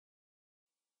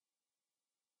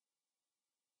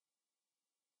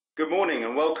Good morning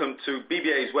and welcome to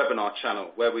BBA's webinar channel,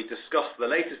 where we discuss the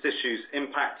latest issues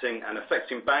impacting and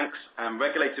affecting banks and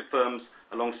regulated firms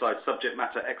alongside subject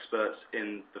matter experts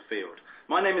in the field.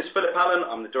 My name is Philip Allen.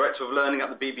 I'm the Director of Learning at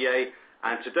the BBA,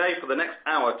 and today for the next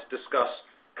hour to discuss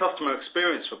customer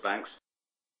experience for banks,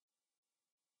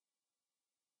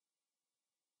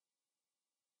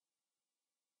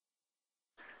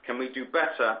 can we do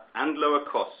better and lower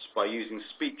costs by using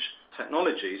speech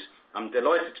technologies? I'm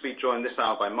delighted to be joined this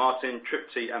hour by Martin,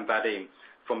 Tripti and Vadim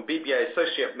from BBA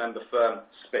associate member firm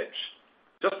Spitch.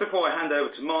 Just before I hand over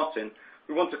to Martin,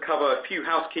 we want to cover a few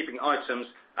housekeeping items.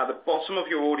 At the bottom of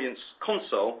your audience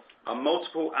console are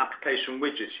multiple application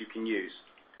widgets you can use.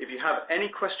 If you have any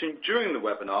question during the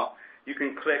webinar, you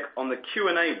can click on the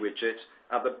Q&A widget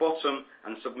at the bottom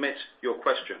and submit your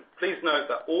question. Please note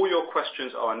that all your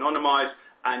questions are anonymized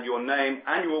and your name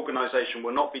and your organization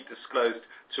will not be disclosed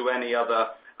to any other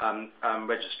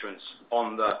registrants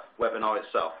on the webinar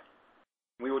itself.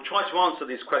 We will try to answer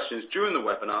these questions during the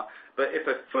webinar, but if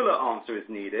a fuller answer is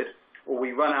needed or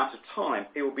we run out of time,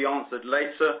 it will be answered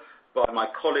later by my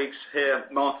colleagues here,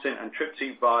 Martin and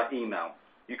Tripti, via email.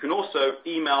 You can also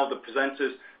email the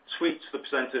presenters, tweet to the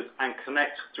presenters and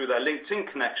connect through their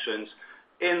LinkedIn connections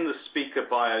in the speaker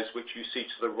bios, which you see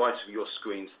to the right of your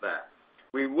screens there.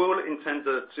 We will intend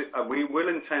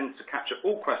to capture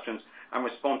all questions and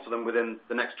respond to them within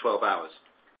the next 12 hours.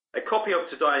 A copy of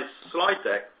today's slide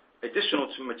deck, additional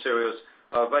to materials,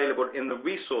 are available in the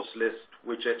resource list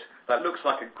widget that looks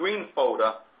like a green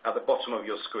folder at the bottom of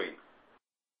your screen.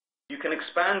 You can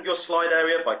expand your slide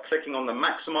area by clicking on the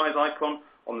maximize icon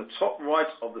on the top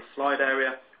right of the slide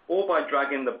area or by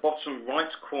dragging the bottom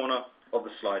right corner of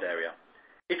the slide area.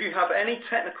 If you have any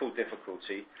technical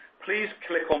difficulty, please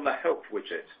click on the help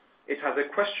widget. It has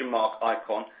a question mark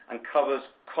icon and covers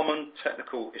common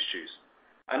technical issues.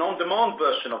 An on-demand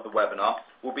version of the webinar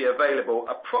will be available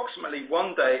approximately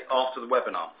 1 day after the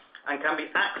webinar and can be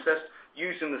accessed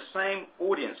using the same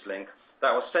audience link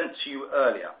that was sent to you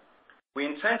earlier. We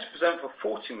intend to present for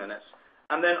 40 minutes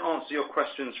and then answer your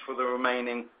questions for the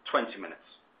remaining 20 minutes.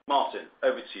 Martin,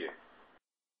 over to you.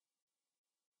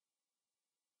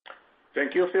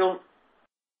 Thank you, Phil.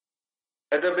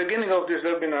 At the beginning of this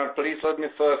webinar, please let me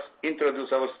first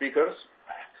introduce our speakers,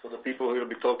 so the people who will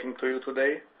be talking to you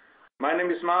today. My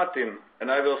name is Martin,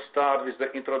 and I will start with the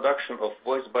introduction of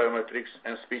voice biometrics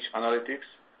and speech analytics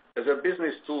as a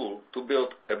business tool to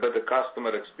build a better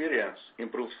customer experience,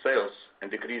 improve sales, and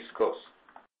decrease costs.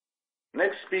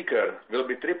 Next speaker will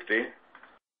be Tripti,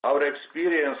 our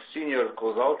experienced senior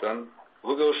consultant,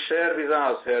 who will share with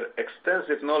us her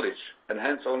extensive knowledge and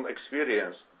hands-on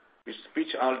experience with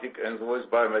speech analytics and voice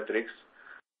biometrics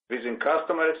within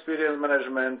customer experience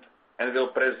management, and will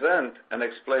present and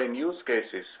explain use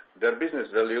cases, their business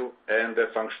value, and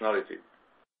their functionality.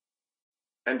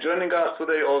 And joining us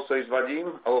today also is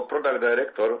Vadim, our product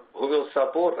director, who will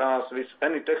support us with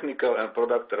any technical and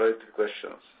product-related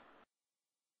questions.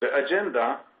 The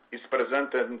agenda is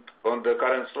presented on the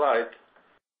current slide,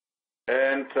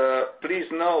 and please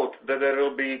note that there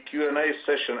will be Q&A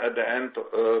session at the end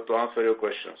to answer your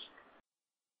questions.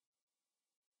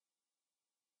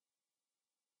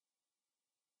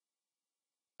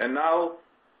 And now,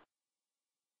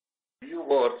 a few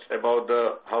words about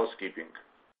the housekeeping.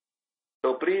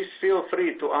 So please feel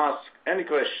free to ask any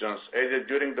questions either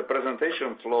during the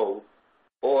presentation flow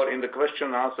or in the question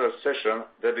and answer session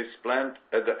that is planned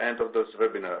at the end of this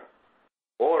webinar.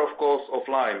 Or, of course,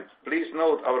 offline. Please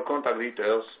note our contact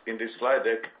details in this slide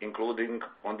deck, including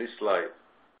on this slide.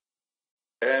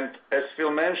 And as Phil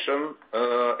mentioned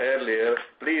earlier,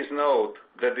 please note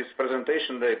that this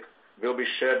presentation deck will be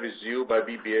shared with you by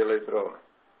BBA later on.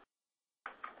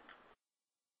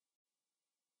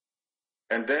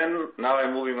 And then, now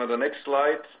I'm moving on to the next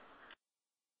slide.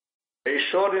 A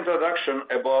short introduction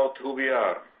about who we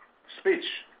are. Spitch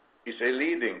is a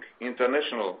leading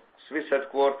international Swiss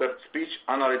headquartered speech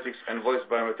analytics and voice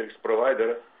biometrics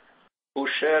provider who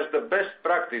shares the best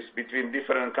practice between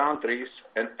different countries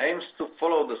and aims to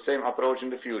follow the same approach in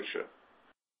the future.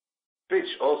 Spitch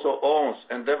also owns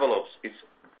and develops its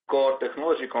core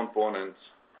technology components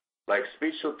like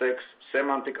speech-to-text,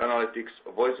 semantic analytics,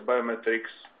 voice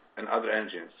biometrics, and other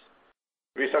engines.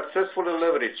 We successfully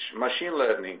leverage machine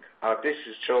learning,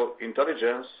 artificial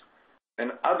intelligence,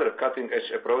 and other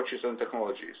cutting-edge approaches and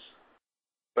technologies.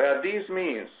 By these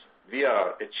means, we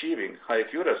are achieving high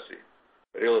accuracy,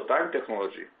 real-time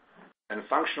technology, and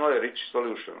functionally rich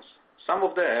solutions. Some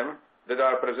of them that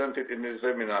are presented in this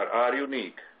webinar are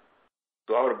unique.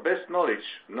 To our best knowledge,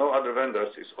 no other vendor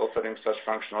is offering such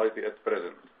functionality at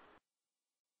present.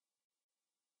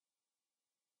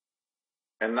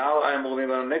 And now I'm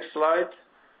moving on to the next slide.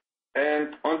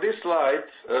 And on this slide,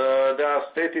 there are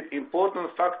stated important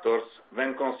factors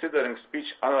when considering speech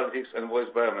analytics and voice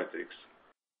biometrics.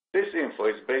 This info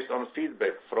is based on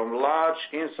feedback from large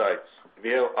insights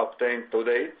we have obtained to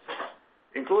date,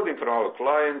 including from our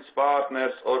clients,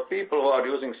 partners, or people who are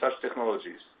using such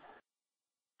technologies.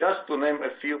 Just to name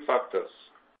a few factors.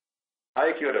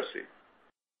 High accuracy.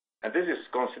 And this is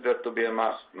considered to be a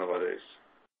must nowadays.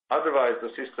 Otherwise, the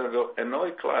system will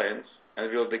annoy clients and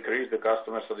will decrease the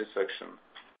customer satisfaction.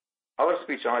 Our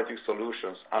speech analytics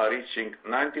solutions are reaching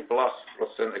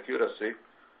 90+% accuracy,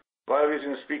 while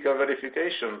using speaker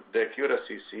verification, the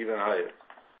accuracy is even higher.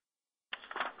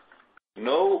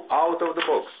 No out of the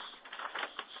box.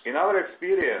 In our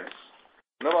experience,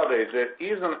 nowadays there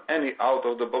isn't any out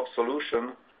of the box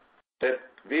solution that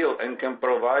will and can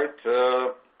provide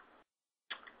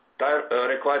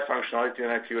required functionality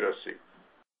and accuracy.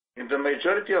 In the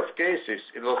majority of cases,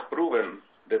 it was proven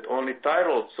that only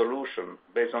tailored solution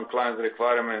based on client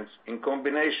requirements in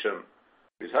combination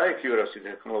with high accuracy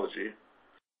technology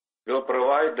will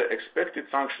provide the expected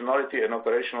functionality and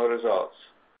operational results.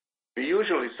 We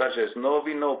usually suggest no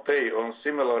win, no pay on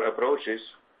similar approaches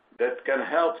that can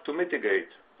help to mitigate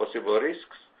possible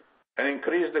risks and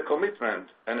increase the commitment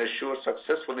and assure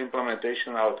successful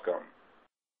implementation outcome.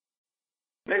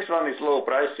 Next one is low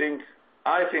pricing.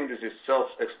 I think this is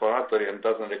self-explanatory and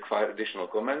doesn't require additional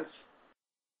comments.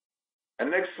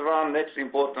 And next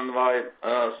important one,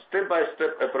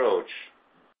 step-by-step approach.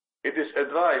 It is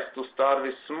advised to start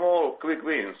with small, quick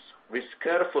wins with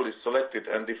carefully selected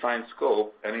and defined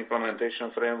scope and implementation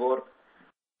framework,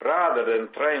 rather than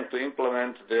trying to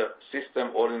implement the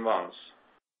system all in once.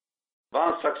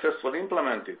 Once successfully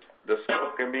implemented, the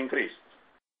scope can be increased.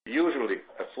 Usually,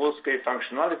 a full-scale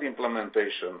functionality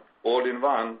implementation all in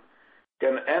one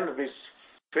can end with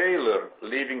failure,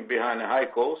 leaving behind a high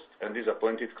cost and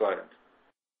disappointed client.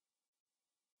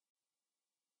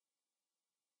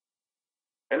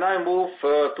 And I move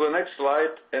to the next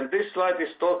slide, and this slide is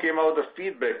talking about the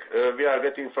feedback we are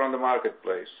getting from the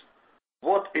marketplace.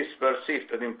 What is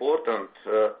perceived as important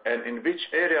and in which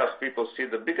areas people see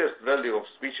the biggest value of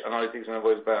speech analytics and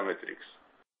voice biometrics.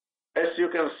 As you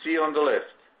can see on the left,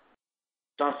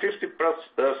 some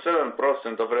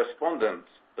 57% of respondents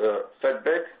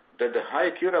feedback that the high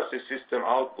accuracy system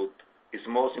output is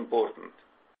most important.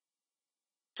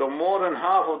 So more than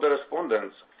half of the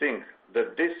respondents think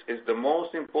that this is the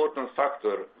most important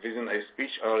factor within a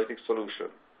speech analytics solution.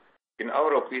 In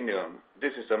our opinion,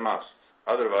 this is a must.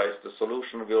 Otherwise, the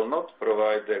solution will not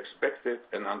provide the expected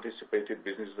and anticipated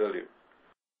business value.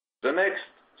 The next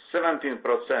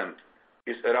 17%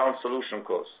 is around solution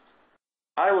cost.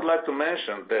 I would like to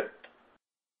mention that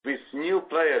with new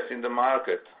players in the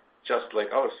market, just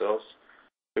like ourselves,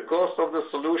 the cost of the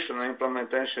solution and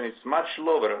implementation is much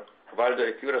lower, while the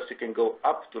accuracy can go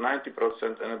up to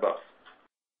 90% and above.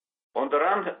 On the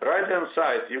right-hand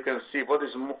side, you can see what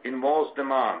is in most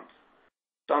demand.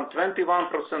 Some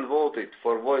 21% voted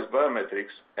for voice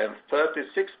biometrics and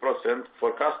 36%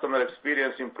 for customer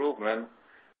experience improvement,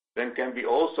 then can be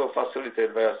also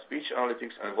facilitated via speech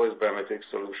analytics and voice biometrics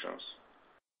solutions.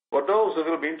 For those who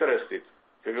will be interested,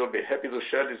 we will be happy to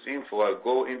share this info. I'll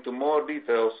go into more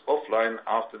details offline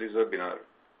after this webinar.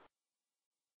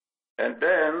 And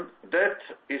then that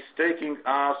is taking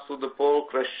us to the poll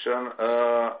question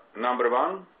number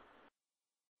 1.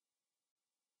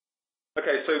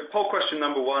 Okay, so poll question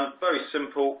number 1, very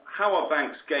simple. How are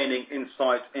banks gaining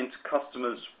insight into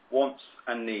customers' wants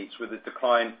and needs with a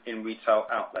decline in retail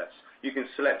outlets? You can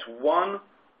select one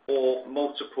or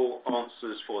multiple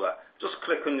answers for that. Just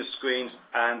click on your screens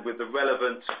and with the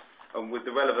relevant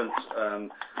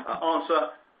answer,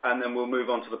 and then we'll move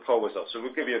on to the poll results. So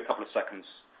we'll give you a couple of seconds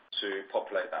to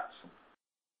populate that.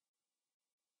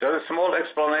 There's a small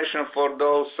explanation for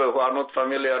those who are not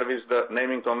familiar with the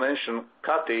naming convention.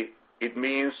 CATI, it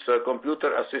means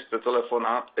computer-assisted telephone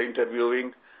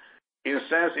interviewing. In a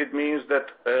sense, it means that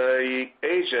an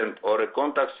agent or a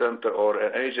contact center or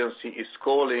an agency is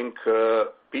calling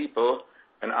people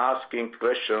and asking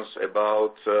questions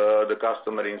about the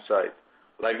customer inside.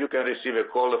 Like you can receive a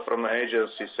call from an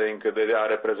agency saying that they are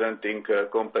representing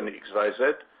company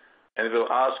XYZ, and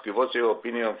will ask you what's your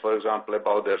opinion, for example,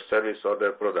 about their service or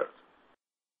their product.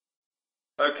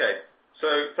 Okay, so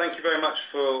thank you very much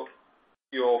for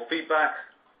your feedback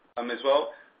as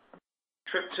well.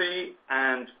 Tripti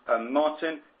and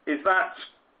Martin, is that,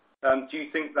 do you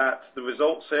think that the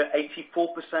results here,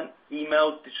 84%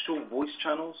 email, digital voice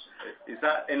channels, is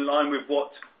that in line with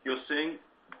what you're seeing?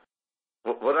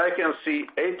 What I can see,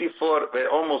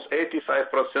 almost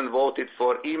 85% voted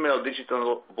for email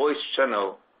digital voice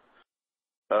channel.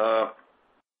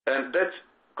 And that's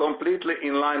completely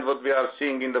in line what we are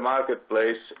seeing in the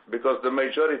marketplace, because the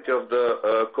majority of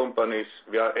the companies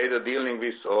we are either dealing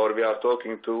with or we are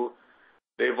talking to,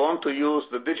 they want to use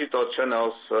the digital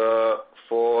channels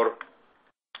for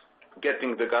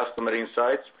getting the customer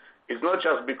insights. It's not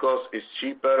just because it's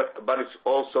cheaper, but it's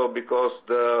also because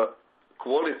the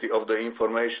quality of the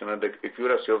information and the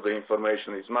accuracy of the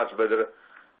information is much better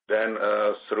than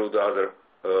through the other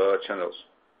channels.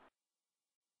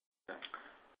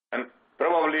 And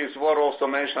probably it's worth also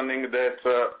mentioning that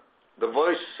the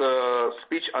voice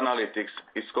speech analytics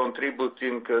is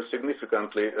contributing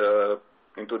significantly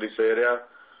into this area.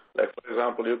 Like, for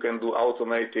example, you can do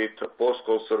automated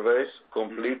post-call surveys,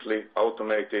 completely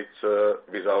automated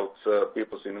without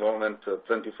people's involvement,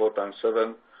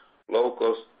 24/7, low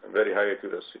cost, very high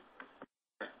accuracy.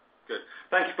 Good.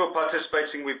 Thank you for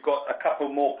participating. We've got a couple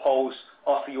more polls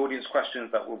after the audience questions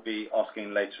that we'll be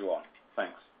asking later on.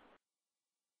 Thanks.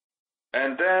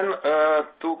 And then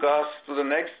took us to the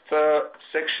next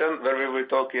section where we were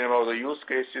talking about the use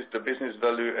cases, the business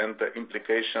value, and the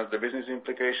implications, the business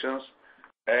implications.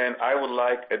 And I would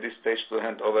like at this stage to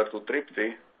hand over to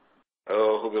Tripti,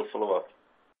 who will follow up.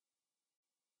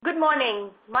 Good morning.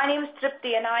 My name is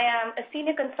Tripti, and I am a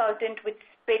senior consultant with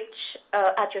Spitch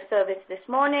at your service this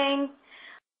morning.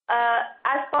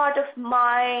 As part of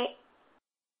my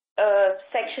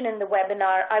section in the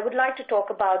webinar, I would like to talk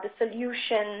about the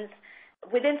solutions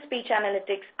within speech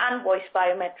analytics and voice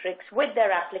biometrics with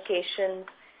their applications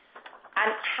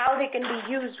and how they can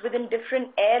be used within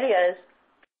different areas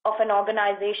of an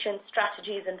organization's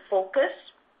strategies and focus.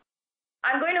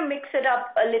 I'm going to mix it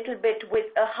up a little bit with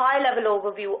a high-level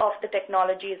overview of the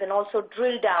technologies and also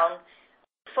drill down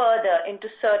further into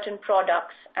certain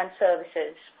products and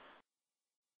services.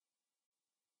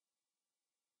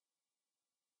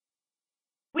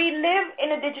 We live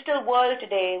in a digital world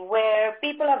today where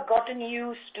people have gotten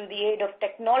used to the aid of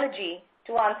technology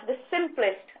to answer the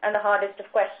simplest and the hardest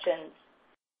of questions.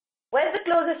 Where's the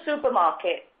closest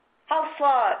supermarket? How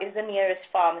far is the nearest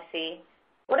pharmacy?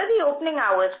 What are the opening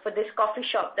hours for this coffee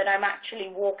shop that I'm actually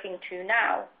walking to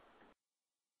now?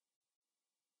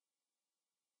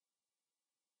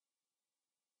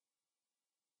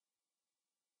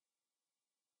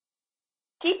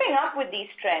 Keeping up with these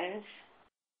trends,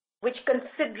 which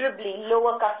considerably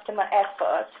lower customer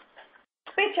effort,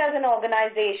 Spitch as an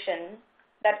organization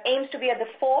that aims to be at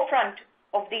the forefront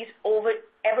of these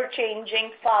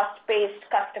ever-changing, fast-paced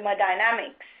customer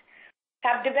dynamics,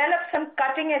 have developed some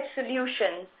cutting-edge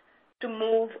solutions to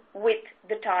move with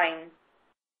the time.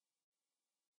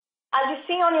 As you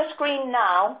see on your screen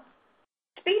now,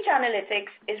 speech analytics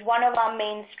is one of our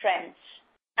main strengths,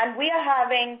 and we are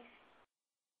having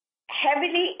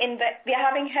heavy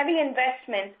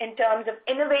investments in terms of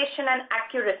innovation and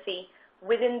accuracy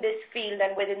within this field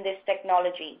and within this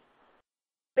technology.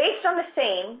 Based on the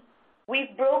same,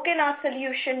 we've broken our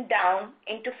solution down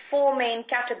into 4 main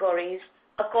categories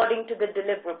according to the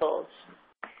deliverables.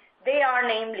 They are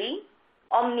namely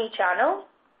omni-channel,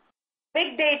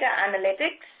 big data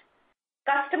analytics,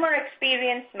 customer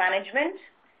experience management,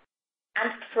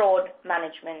 and fraud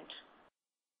management.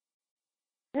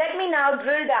 Let me now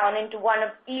drill down into one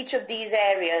of each of these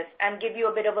areas and give you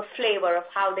a bit of a flavor of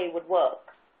how they would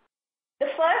work.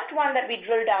 The first one that we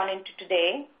drill down into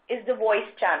today is the voice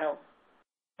channel.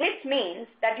 This means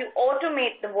that you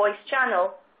automate the voice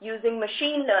channel using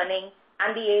machine learning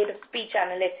and the aid of speech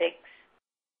analytics.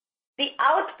 The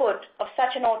output of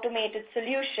such an automated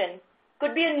solution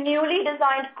could be a newly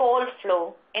designed call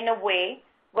flow in a way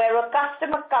where a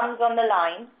customer comes on the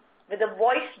line with a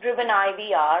voice-driven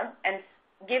IVR and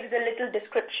gives a little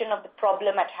description of the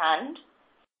problem at hand.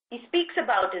 He speaks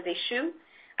about his issue,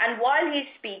 and while he's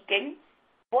speaking,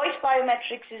 voice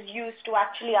biometrics is used to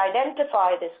actually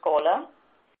identify this caller.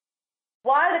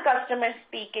 While the customer is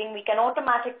speaking, we can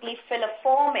automatically fill a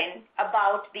form in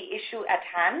about the issue at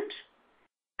hand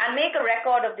and make a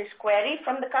record of this query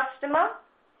from the customer.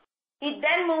 He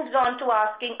then moves on to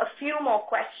asking a few more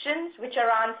questions, which are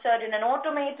answered in an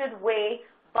automated way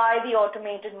by the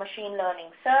automated machine learning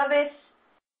service.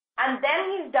 And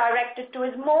then he's directed to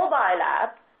his mobile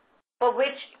app, for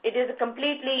which it is a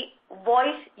completely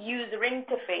voice user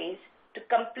interface to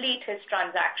complete his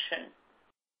transaction.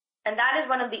 And that is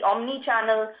one of the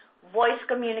omni-channel voice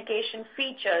communication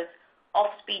features of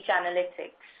speech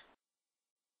analytics.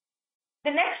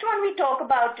 The next one we talk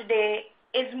about today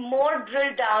is more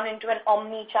drilled down into an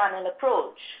omni-channel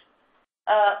approach,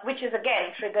 which is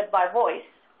again triggered by voice.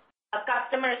 A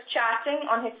customer is chatting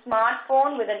on his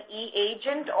smartphone with an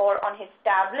e-agent or on his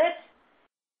tablet,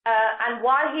 and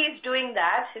while he is doing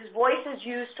that, his voice is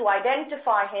used to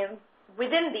identify him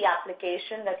within the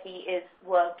application that he is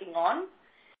working on.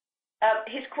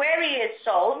 His query is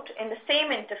solved in the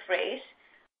same interface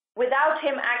without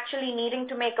him actually needing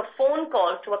to make a phone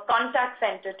call to a contact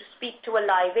center to speak to a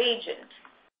live agent.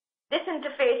 This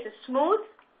interface is smooth,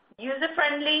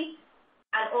 user-friendly,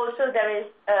 and also there is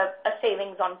a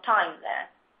savings on time there.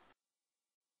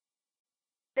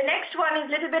 The next one is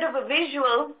a little bit of a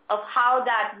visual of how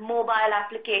that mobile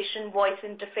application voice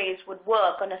interface would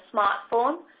work on a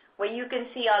smartphone, where you can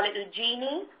see our little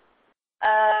genie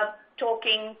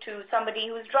talking to somebody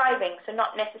who's driving, so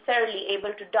not necessarily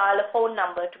able to dial a phone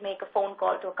number to make a phone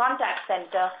call to a contact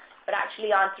center, but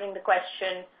actually answering the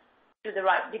question to the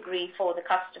right degree for the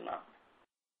customer.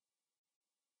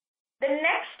 The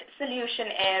next solution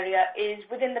area is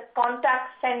within the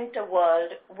contact center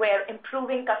world, where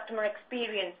improving customer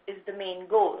experience is the main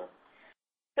goal.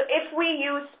 So if we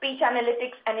use speech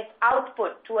analytics and its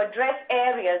output to address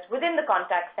areas within the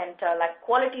contact center like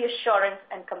quality assurance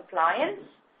and compliance,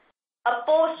 a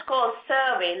post-call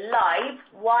survey live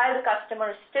while the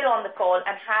customer is still on the call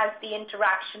and has the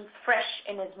interaction fresh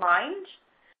in his mind,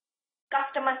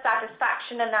 customer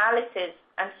satisfaction analysis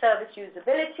and service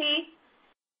usability,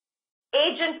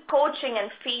 agent coaching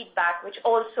and feedback, which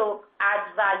also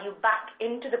adds value back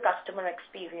into the customer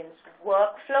experience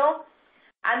workflow,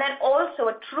 and then also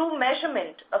a true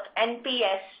measurement of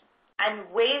NPS and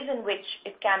ways in which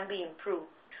it can be improved.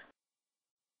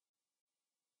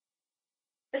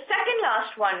 The second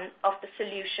last one of the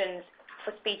solutions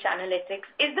for speech analytics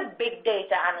is the big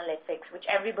data analytics, which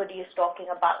everybody is talking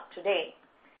about today.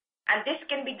 And this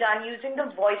can be done using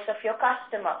the voice of your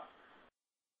customer.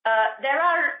 There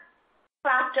are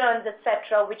patterns,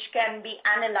 etc., which can be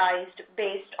analyzed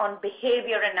based on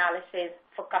behavior analysis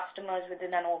for customers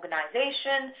within an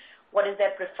organization. What is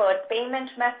their preferred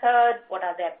payment method? What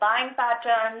are their buying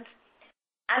patterns?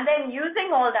 And then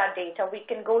using all that data, we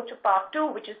can go to part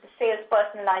 2, which is the sales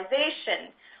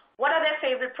personalization. What are their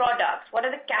favorite products? What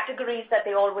are the categories that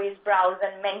they always browse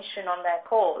and mention on their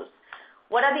calls?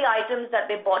 What are the items that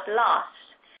they bought last?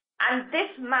 And this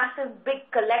massive big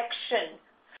collection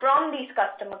from these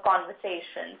customer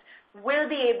conversations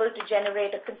will be able to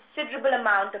generate a considerable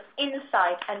amount of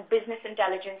insight and business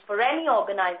intelligence for any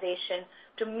organization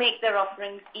to make their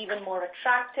offerings even more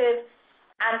attractive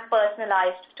and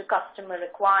personalized to customer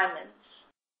requirements.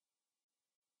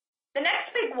 The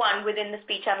next big one within the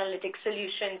speech analytics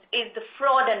solutions is the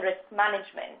fraud and risk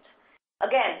management.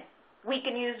 Again, we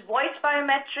can use voice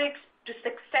biometrics to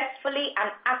successfully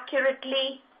and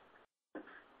accurately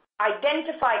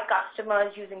identify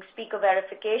customers using speaker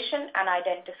verification and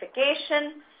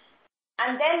identification,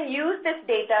 and then use this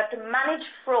data to manage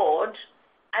fraud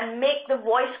and make the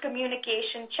voice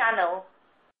communication channel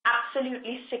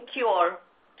absolutely secure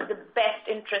to the best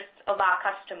interests of our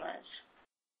customers.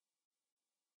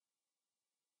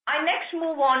 I next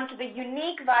move on to the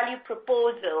unique value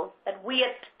proposal that we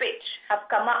at Spitch have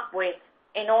come up with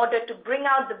in order to bring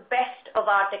out the best of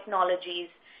our technologies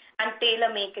and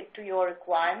tailor-make it to your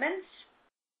requirements.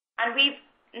 And we've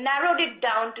narrowed it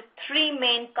down to 3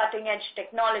 main cutting-edge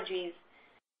technologies,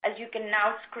 as you can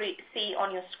now see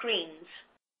on your screens.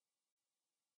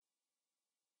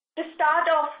 To start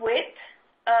off with,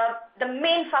 the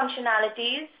main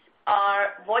functionalities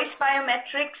are voice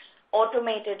biometrics,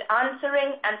 automated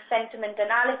answering, and sentiment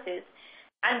analysis.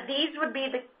 And these would be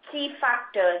the key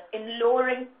factors in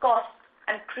lowering costs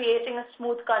and creating a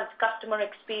smooth customer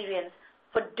experience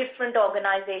for different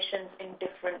organizations in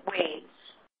different ways.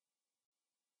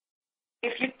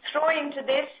 If you throw into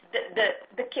this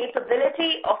the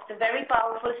capability of the very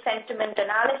powerful sentiment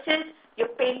analysis,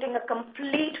 you're painting a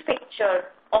complete picture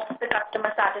of the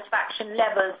customer satisfaction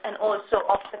levels and also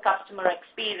of the customer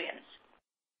experience.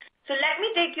 So let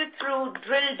me take you through,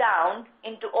 drill down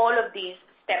into all of these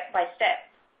step by step.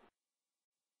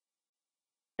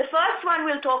 The first one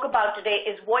we'll talk about today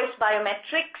is voice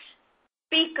biometrics,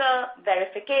 speaker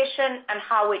verification, and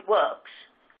how it works.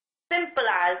 Simple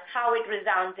as how it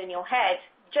resounds in your head,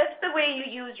 just the way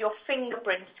you use your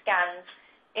fingerprint scans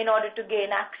in order to gain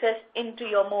access into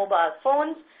your mobile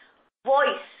phones.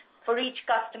 Voice for each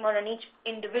customer and each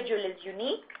individual is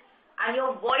unique, and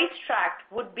your voice track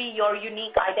would be your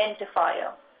unique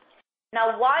identifier.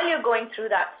 Now, while you're going through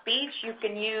that speech, you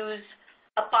can use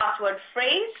a password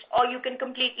phrase, or you can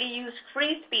completely use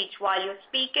free speech while you're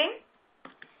speaking,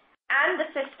 and the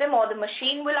system or the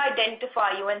machine will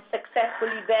identify you and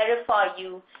successfully verify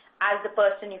you as the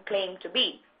person you claim to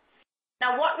be.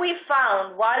 Now, what we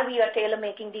found while we are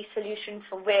tailor-making these solutions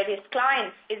for various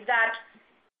clients is that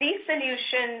these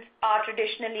solutions are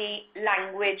traditionally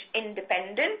language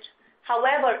independent.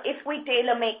 However, if we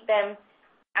tailor-make them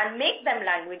and make them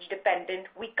language dependent,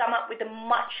 we come up with a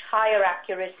much higher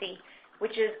accuracy,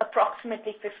 which is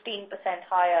approximately 15%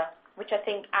 higher, which I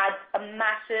think adds a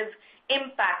massive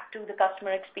impact to the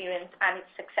customer experience and its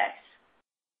success.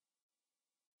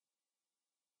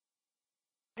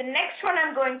 The next one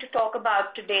I'm going to talk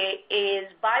about today is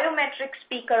biometric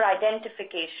speaker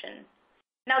identification.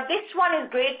 Now, this one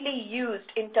is greatly used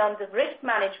in terms of risk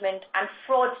management and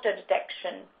fraudster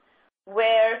detection,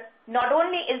 where not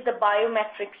only is the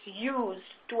biometrics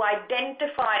used to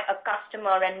identify a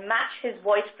customer and match his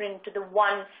voice print to the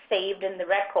one saved in the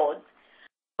records,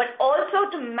 but also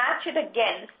to match it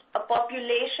against a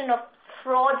population of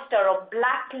fraudster or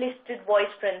blacklisted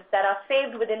voice prints that are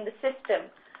saved within the system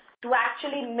to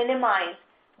actually minimize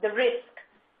the risk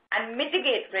and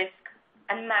mitigate risk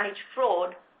and manage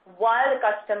fraud while the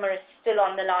customer is still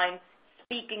on the line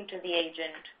speaking to the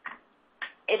agent.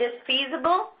 It is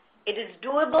feasible, it is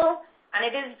doable, and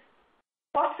it is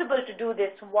possible to do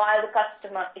this while the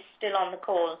customer is still on the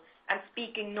call and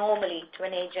speaking normally to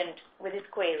an agent with his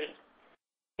query.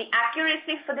 The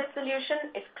accuracy for this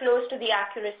solution is close to the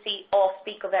accuracy of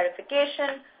speaker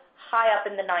verification, high up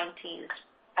in the 90s,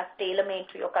 as tailor-made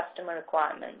to your customer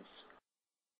requirements.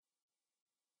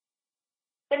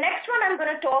 The next one I'm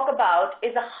going to talk about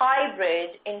is a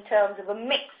hybrid in terms of a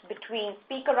mix between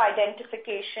speaker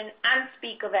identification and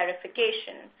speaker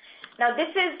verification. Now,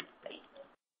 this is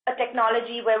a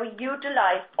technology where we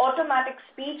utilize automatic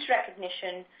speech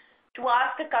recognition to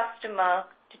ask a customer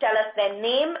to tell us their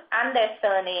name and their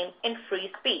surname in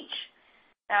free speech.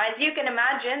 Now, as you can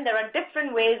imagine, there are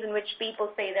different ways in which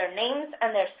people say their names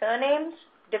and their surnames,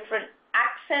 different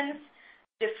accents,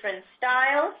 different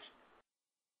styles.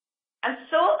 And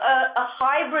so a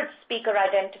hybrid speaker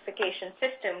identification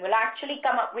system will actually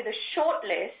come up with a short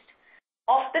list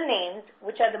of the names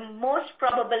which are the most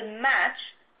probable match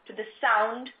to the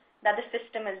sound that the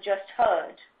system has just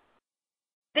heard.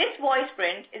 This voice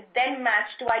print is then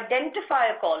matched to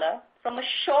identify a caller from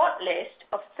a short list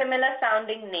of similar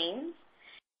sounding names,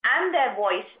 and their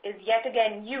voice is yet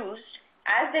again used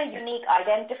as their unique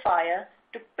identifier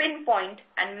to pinpoint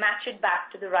and match it back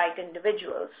to the right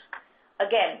individuals.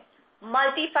 Again,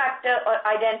 multi-factor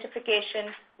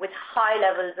identification with high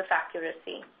levels of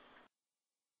accuracy.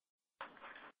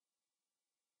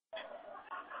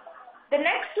 The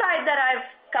next slide that I've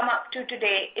come up to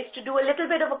today is to do a little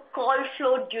bit of a call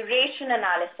flow duration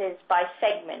analysis by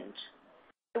segment.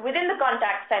 Within the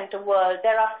contact center world,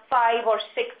 there are 5 or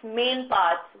 6 main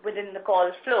parts within the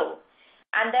call flow,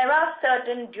 and there are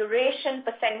certain duration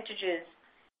percentages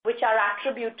which are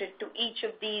attributed to each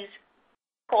of these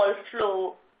call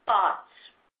flow parts.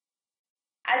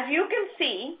 As you can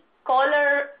see,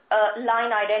 caller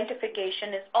line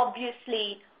identification is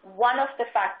obviously one of the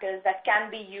factors that can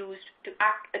be used to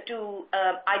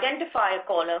identify a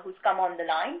caller who's come on the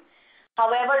line.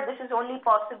 However, this is only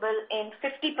possible in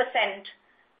 50%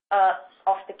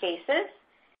 of the cases,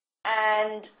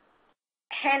 and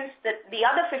hence the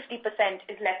other 50%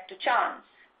 is left to chance.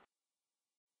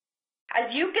 As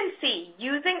you can see,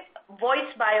 using voice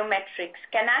biometrics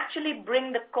can actually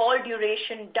bring the call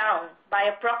duration down by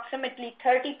approximately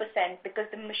 30% because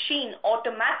the machine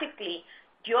automatically,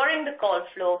 during the call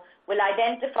flow, will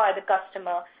identify the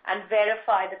customer and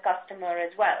verify the customer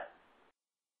as well.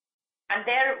 And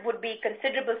there would be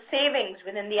considerable savings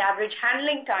within the average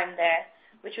handling time there,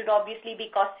 which would obviously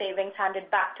be cost savings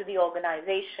handed back to the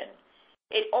organization.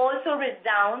 It also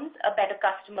resounds a better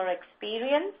customer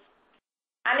experience.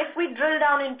 And if we drill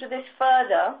down into this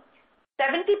further,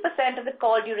 70% of the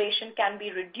call duration can be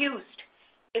reduced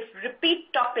if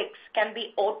repeat topics can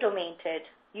be automated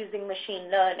using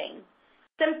machine learning.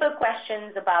 Simple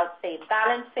questions about, say,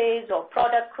 balances or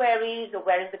product queries or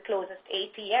where is the closest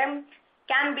ATM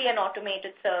can be an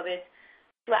automated service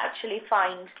to actually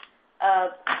find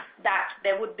that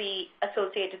there would be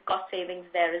associated cost savings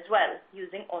there as well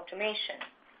using automation.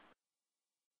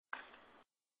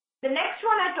 The next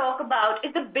one I talk about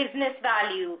is the business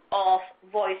value of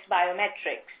voice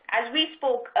biometrics. As we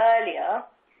spoke earlier,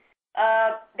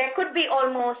 there could be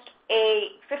almost a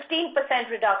 15%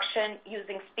 reduction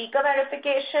using speaker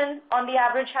verification on the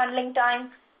average handling time,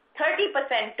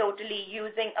 30% totally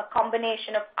using a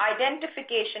combination of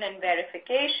identification and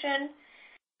verification,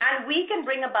 and we can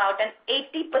bring about an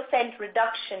 80%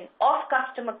 reduction of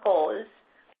customer calls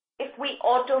if we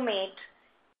automate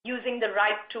using the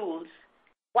right tools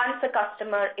once a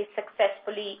customer is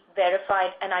successfully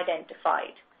verified and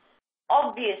identified.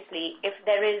 Obviously, if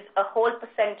there is a whole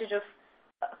percentage of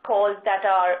calls that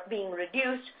are being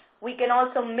reduced, we can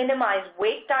also minimize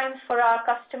wait times for our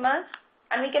customers,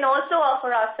 and we can also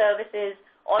offer our services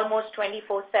almost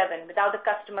 24/7 without the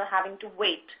customer having to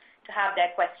wait to have their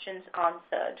questions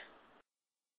answered.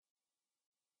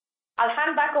 I'll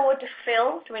hand back over to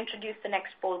Phil to introduce the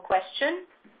next poll question.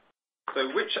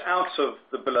 So which out of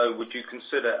the below would you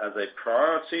consider as a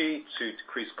priority to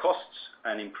decrease costs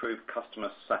and improve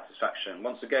customer satisfaction?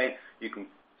 Once again, you can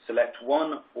select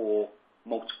one or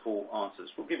multiple answers.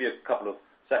 We'll give you a couple of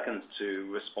seconds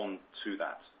to respond to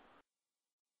that.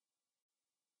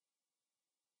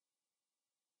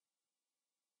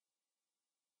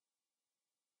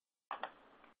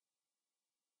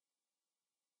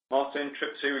 Martin,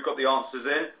 Tripsy, we've got the answers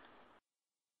in.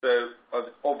 So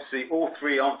obviously all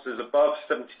three answers above,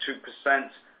 72%,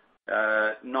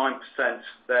 9%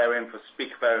 therein for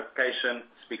speaker verification,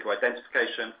 speaker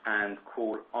identification, and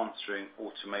call answering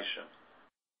automation.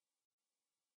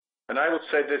 And I would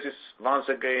say this is once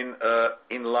again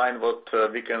in line what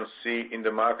we can see in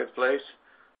the marketplace.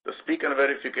 The speaker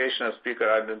verification and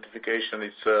speaker identification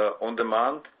is on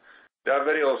demand. There are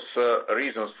various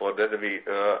reasons for that. We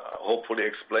hopefully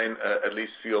explain at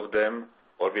least few of them,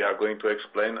 or we are going to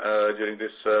explain during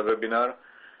this webinar.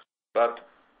 But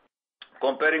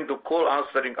comparing to call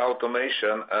answering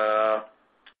automation,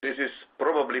 this is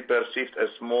probably perceived as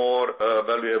more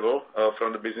valuable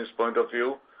from the business point of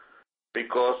view,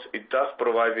 because it does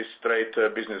provide this straight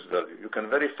business value. You can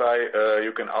verify,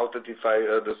 you can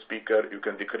authentify the speaker, you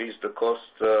can decrease the cost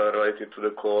related to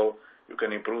the call, you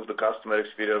can improve the customer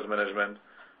experience management.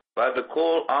 But the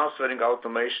call answering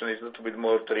automation is a little bit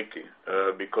more tricky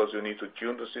because you need to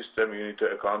tune the system, you need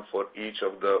to account for each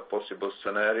of the possible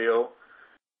scenario.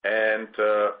 And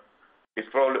it's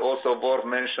probably also worth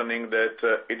mentioning that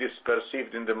it is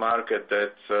perceived in the market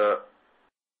that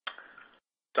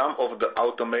some of the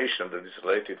automation that is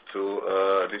related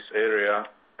to this area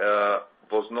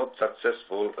was not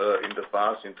successful in the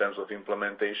past in terms of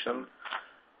implementation,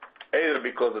 either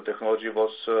because the technology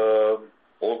was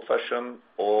old-fashioned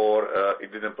or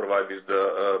it didn't provide with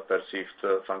the perceived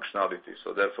functionality.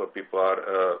 So therefore people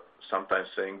are sometimes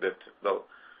saying that, well,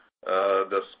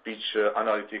 the speech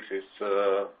analytics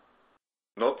is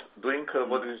not doing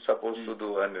what it is supposed to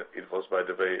do, and it was, by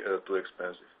the way, too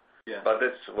expensive. Yeah. But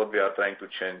that's what we are trying to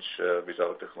change with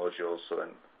our technology also,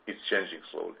 and it's changing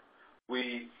slowly.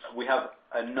 We have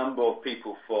a number of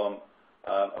people from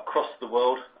across the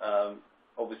world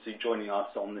obviously joining us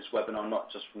on this webinar,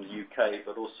 not just from the UK,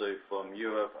 but also from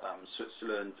Europe,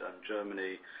 Switzerland, and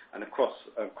Germany, and across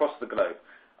the globe.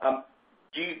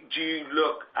 Do you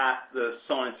look at the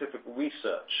scientific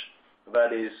research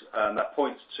that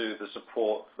points to the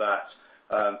support that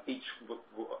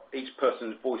each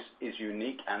person's voice is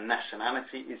unique and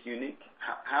nationality is unique?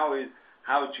 How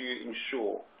do you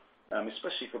ensure,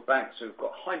 especially for banks who've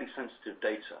got highly sensitive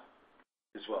data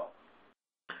as well?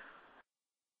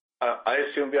 I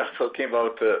assume we are talking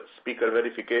about speaker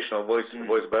verification of voice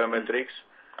biometrics.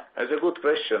 That's a good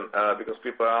question because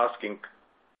people are asking,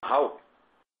 how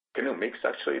can you mix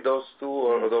actually those two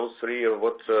or those three, or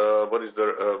what is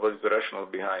the rationale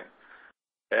behind?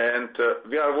 And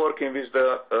we are working with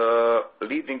the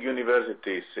leading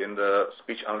universities in the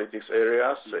speech analytics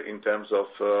areas in terms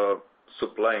of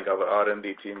supplying our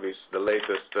R&D team with the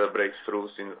latest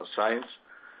breakthroughs in science.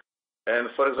 And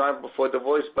for example, for the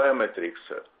voice biometrics,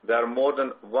 there are more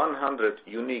than 100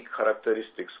 unique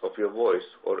characteristics of your voice,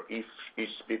 or each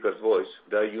speaker's voice.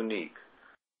 They are unique.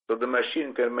 So the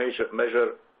machine can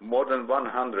measure more than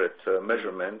 100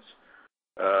 measurements.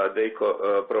 They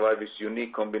provide this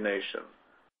unique combination.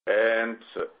 And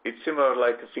it's similar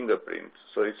like a fingerprint.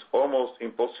 So it's almost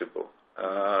impossible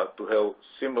to have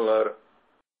similar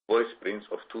voice prints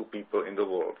of two people in the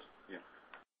world. Yeah.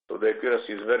 So the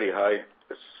accuracy is very high.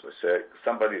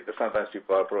 Sometimes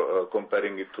people are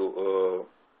comparing it to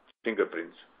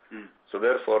fingerprints. So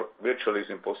therefore, virtually it's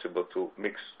impossible to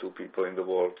mix two people in the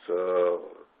world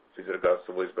with regards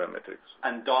to voice biometrics.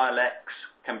 And dialects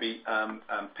can be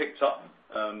picked up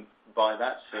by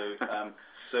that.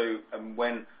 So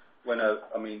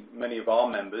many of our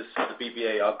members, the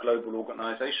BBA, are global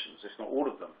organisations, if not all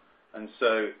of them, and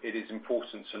so it is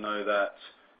important to know that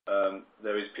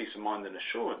there is peace of mind and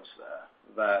assurance there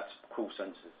that call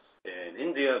centres in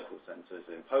India, call centres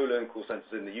in Poland, call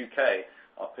centres in the UK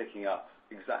are picking up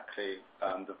exactly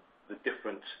the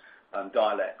different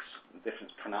dialects,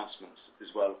 different pronouncements as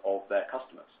well of their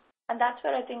customers. And that's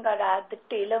where I think I'd add the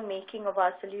tailor-making of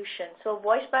our solution. So a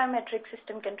voice biometric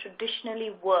system can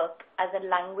traditionally work as a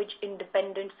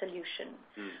language-independent solution.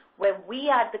 Where we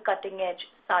add the cutting-edge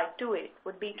side to it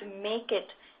would be to make it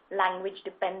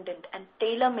language-dependent and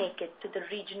tailor-make it to the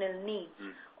regional needs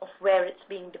of where it's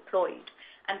being deployed,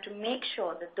 and to make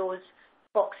sure that those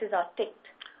boxes are ticked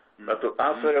But to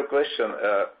answer your question,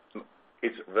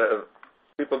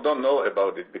 people don't know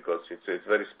about it because it's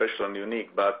very special and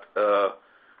unique, but the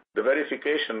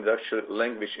verification is actually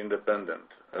language independent.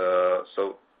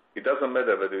 So it doesn't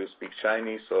matter whether you speak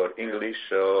Chinese or English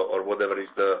or whatever is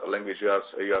the language you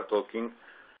are talking.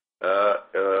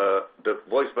 The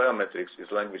voice biometrics is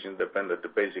language independent, the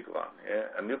basic one. Yeah?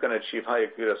 And you can achieve high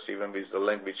accuracy even with the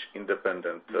language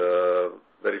independent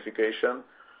verification.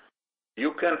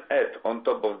 You can add on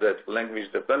top of that language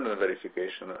dependent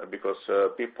verification because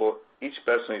each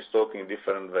person is talking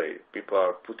different way. People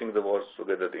are putting the words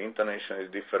together, the intonation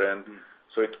is different.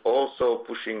 So it's also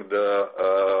pushing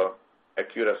the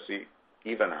accuracy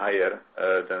even higher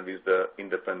than with the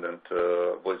independent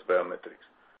voice biometrics.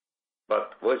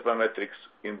 But voice biometrics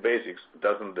in basics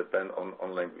doesn't depend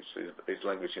on language. It's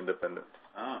language independent.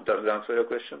 Does that answer your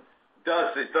question? It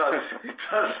does. It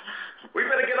does. We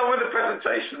better get on with the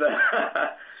presentation then.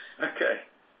 Okay.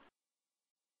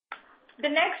 The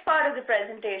next part of the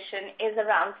presentation is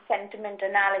around sentiment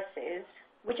analysis,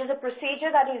 which is a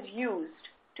procedure that is used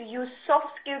to use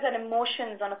soft skills and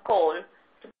emotions on a call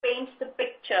to paint the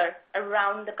picture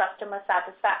around the customer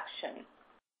satisfaction.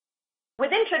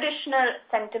 Within traditional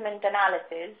sentiment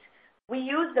analysis, we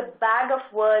use the bag of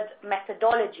words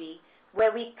methodology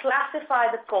where we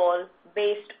classify the call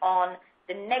based on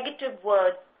the negative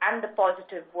words and the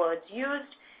positive words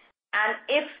used, and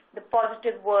if the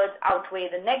positive words outweigh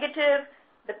the negative,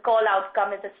 the call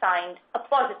outcome is assigned a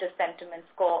positive sentiment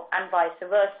score and vice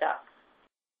versa.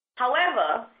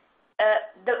 However,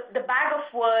 the bag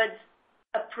of words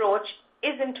approach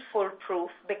isn't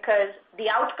foolproof because the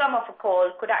outcome of a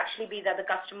call could actually be that the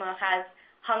customer has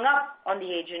hung up on the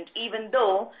agent, even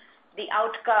though the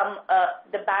outcome,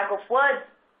 the bag of words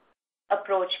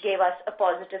approach gave us a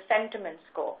positive sentiment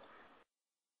score.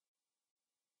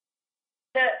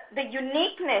 The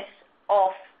uniqueness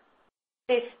of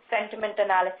this sentiment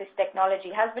analysis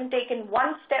technology has been taken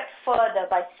one step further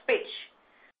by Spitch,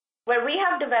 where we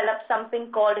have developed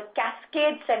something called a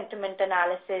cascade sentiment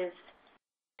analysis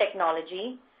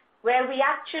technology, where we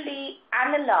actually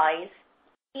analyze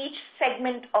each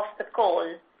segment of the call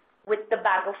with the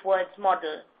bag of words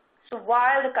model. So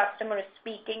while the customer is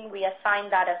speaking, we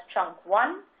assign that as chunk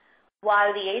 1.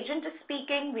 While the agent is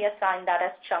speaking, we assign that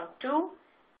as chunk 2.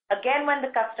 Again, when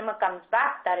the customer comes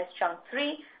back, that is chunk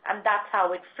 3, and that's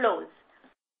how it flows.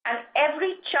 And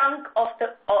every chunk of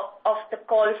the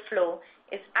call flow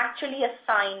is actually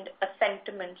assigned a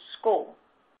sentiment score.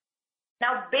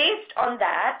 Now, based on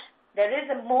that, there is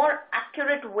a more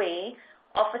accurate way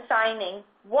of assigning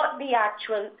what the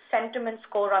actual sentiment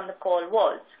score on the call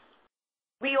was.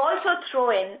 We also throw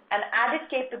in an added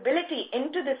capability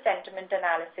into the sentiment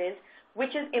analysis,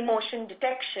 which is emotion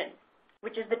detection,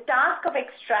 which is the task of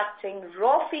extracting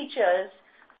raw features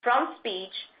from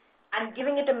speech and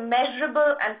giving it a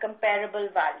measurable and comparable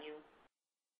value.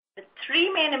 The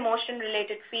 3 main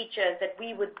emotion-related features that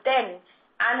we would then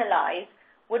analyze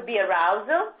would be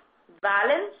arousal,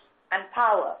 valence, and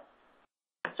power.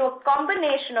 So a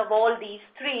combination of all these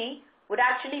 3 would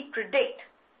actually predict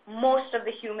most of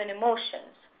the human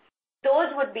emotions. Those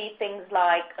would be things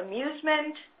like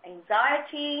amusement,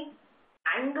 anxiety,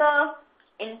 anger,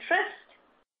 interest,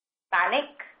 panic,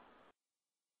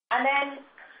 and then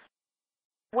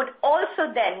would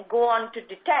also then go on to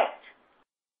detect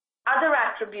other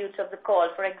attributes of the call,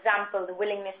 for example, the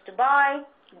willingness to buy,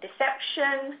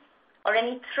 deception, or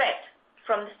any threat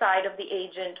from the side of the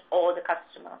agent or the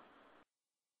customer.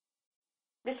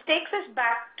 This takes us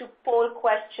back to poll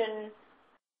question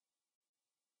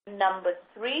number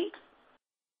 3,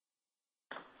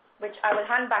 which I will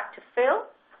hand back to Phil.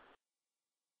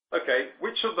 Okay,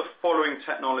 which of the following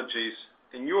technologies,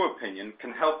 in your opinion,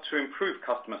 can help to improve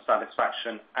customer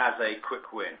satisfaction as a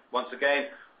quick win? Once again,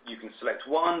 you can select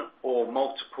one or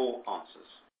multiple answers.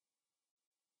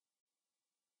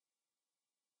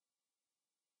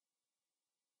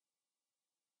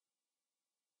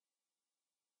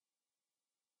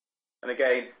 And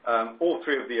again, all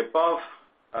 3 of the above,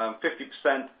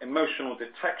 50% emotional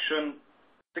detection,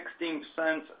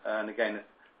 16%, and again,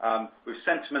 with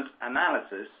sentiment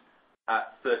analysis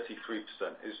at 33%.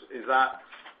 Is that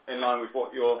in line with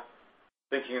what you're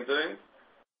thinking of doing?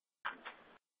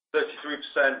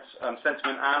 33%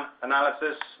 sentiment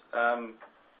analysis.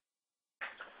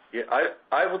 Yeah,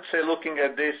 I would say looking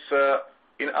at this,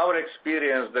 in our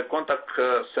experience, the contact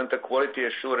center quality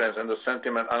assurance and the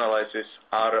sentiment analysis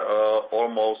are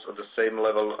almost at the same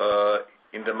level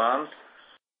in demand.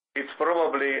 It's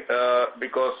probably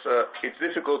because it's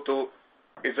difficult to,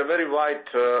 it's a very wide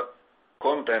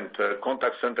content,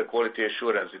 contact center quality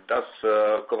assurance. It does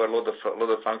cover a lot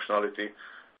of functionality.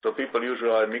 So people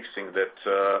usually are mixing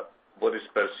that what is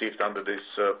perceived under this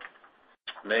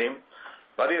name.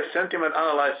 But yes, sentiment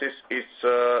analysis is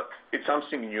it's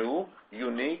something new,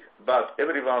 unique, but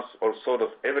everyone's or sort of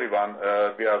everyone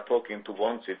we are talking to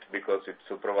wants it because it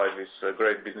provides this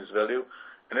great business value,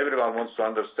 and everyone wants to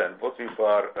understand what people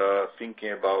are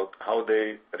thinking about, how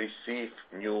they receive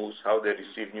news, how they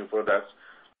receive new products,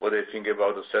 what they think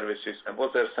about the services, and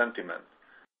what's their sentiment.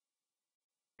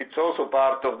 It's also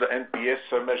part of the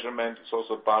NPS measurement. It's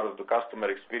also part of the customer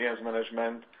experience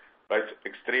management. But it's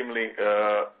extremely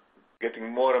getting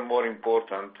more and more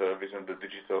important within the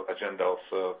digital agenda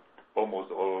of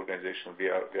almost all organizations we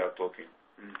are talking.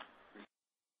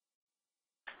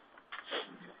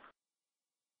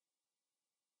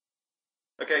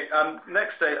 Okay.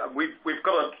 Next, we've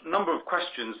got a number of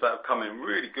questions that have come in.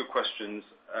 Really good questions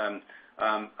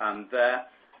there,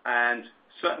 and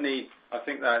certainly I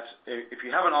think that if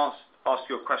you haven't asked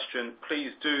your question,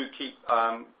 please do keep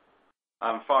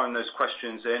firing those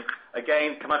questions in.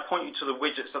 Again, can I point you to the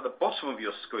widgets at the bottom of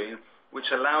your screen, which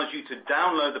allows you to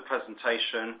download the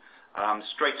presentation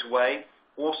straight away.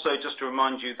 Also, just to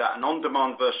remind you that an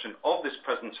on-demand version of this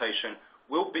presentation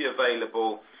will be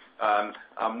available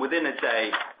within a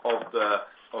day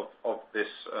of this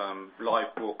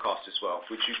live broadcast as well,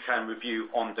 which you can review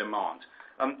on demand.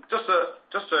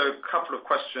 Just a couple of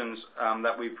questions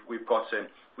that we've got in.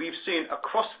 We've seen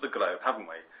across the globe, haven't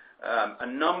we, a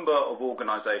number of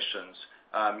organizations,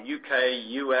 UK,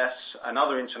 US, and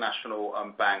other international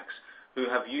banks who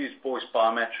have used voice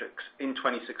biometrics in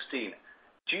 2016.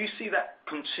 Do you see that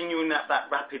continuing at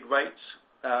that rapid rate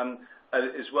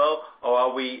as well, or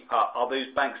are those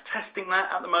banks testing that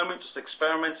at the moment, just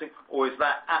experimenting, or is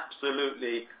that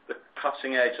absolutely the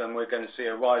cutting edge and we're going to see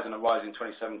a rise in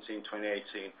 2017,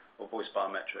 2018 of voice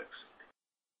biometrics?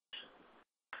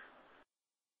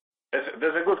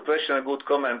 There's a good question, a good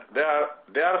comment. There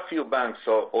are a few banks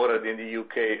already in the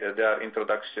UK. They are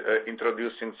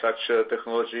introducing such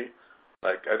technology.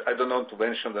 Like I don't want to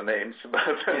mention the names, but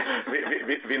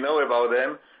we know about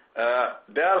them.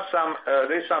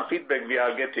 There's some feedback we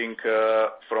are getting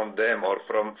from them or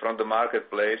from the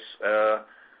marketplace.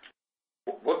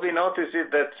 What we notice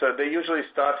is that they usually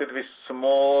started with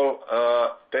small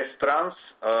test runs,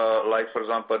 like for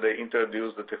example they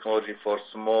introduced the technology for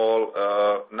small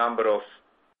number of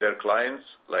their clients,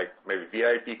 like maybe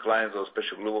VIP clients or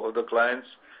special group of the clients,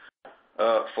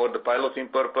 for the piloting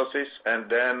purposes, and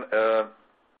then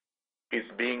it's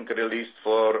being released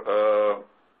for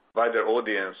wider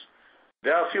audience.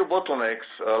 There are a few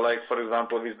bottlenecks, like for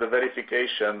example with the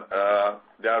verification,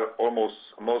 they are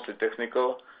mostly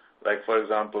technical. Like for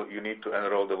example, you need to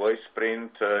enroll the voice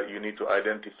print, you need to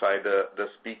identify the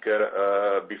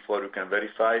speaker before you can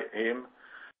verify him.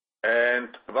 And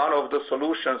one of the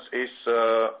solutions is,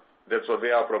 that's what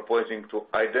we are proposing, to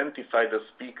identify the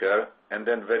speaker and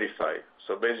then verify.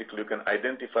 So basically you can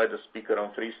identify the speaker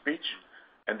on free speech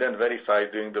and then verify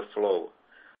during the flow.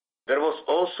 There was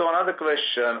also another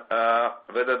question,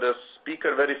 whether the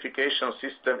speaker verification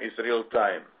system is real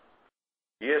time.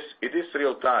 Yes, it is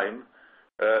real time.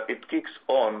 It kicks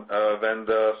on when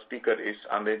the speaker is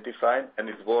identified, and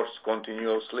it works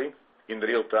continuously in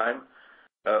real time.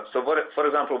 So for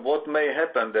example, what may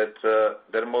happen that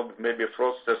there may be a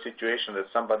fraudster situation that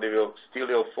somebody will steal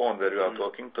your phone where you are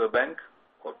talking to a bank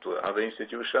or to another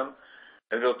institution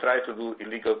and will try to do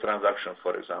illegal transaction,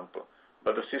 for example.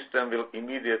 But the system will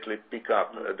immediately pick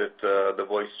up that the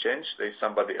voice changed, there is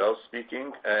somebody else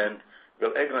speaking, and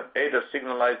will either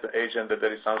signalize the agent that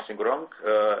there is something wrong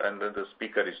and that the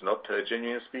speaker is not a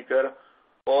genuine speaker,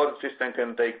 or the system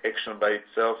can take action by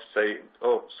itself, say,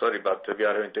 oh, sorry, but we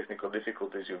are having technical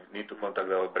difficulties, you need to contact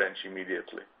our branch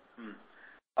immediately.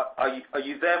 Are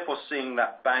you therefore seeing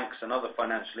that banks and other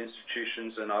financial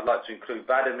institutions, and I'd like to include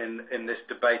Vadim in this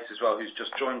debate as well, who's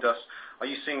just joined us, are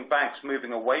you seeing banks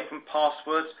moving away from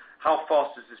passwords? How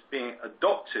fast is this being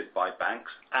adopted by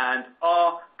banks, and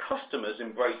are customers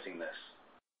embracing this?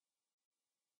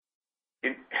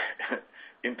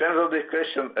 In terms of the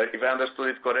question, if I understood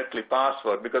it correctly,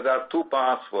 password, because there are two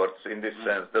passwords in this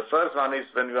sense. The first one is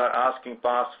when you are asking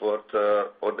password,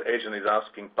 or the agent is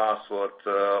asking password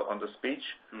on the speech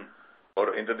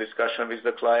or in the discussion with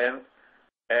the client,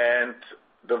 and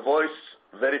the voice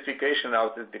verification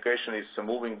authentication is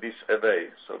moving this away.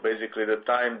 So basically the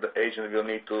time the agent will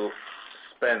need to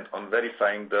spend on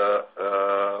verifying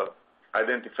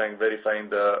verifying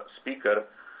the speaker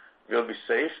will be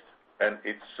saved, and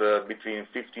it's between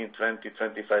 15, 20,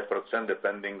 25%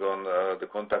 depending on the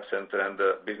contact center and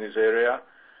the business area.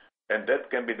 and that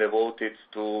can be devoted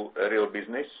to a real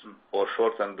business or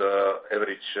shorten the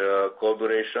average call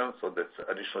duration, so that's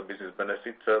additional business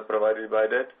benefit provided by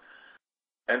that.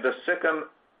 And the second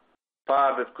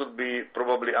part that could be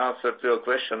probably answer to your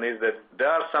question is that there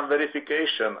are some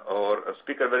verification or a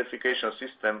speaker verification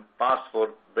system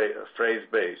password phrase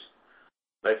based.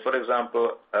 Like for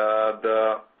example,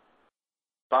 the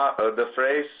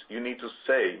phrase you need to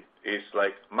say is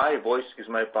like, my voice is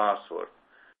my password.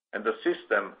 And the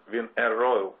system will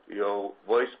enroll your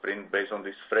voice print based on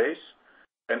this phrase.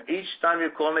 And each time you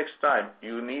call next time,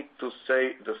 you need to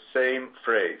say the same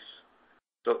phrase.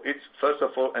 So it's first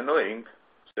of all annoying.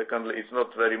 Secondly, it's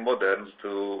not very modern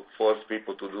to force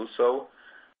people to do so.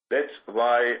 That's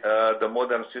why the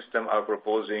modern system are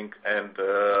proposing and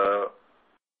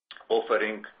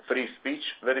offering free speech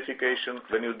verification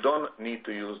when you don't need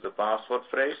to use the password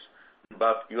phrase,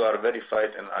 but you are verified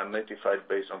and are notified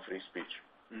based on free speech.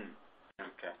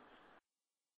 Okay.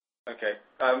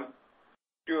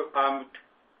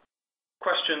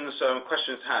 Questions to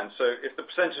hand. So if the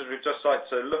presenters would just like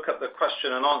to look at the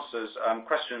question and answers,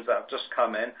 questions that have just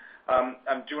come in,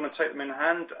 do you want to take them in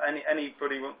hand?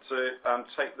 Anybody want to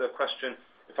take the question?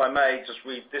 If I may just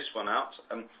read this one out.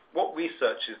 What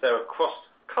research is there across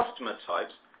customer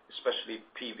types, especially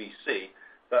PVC,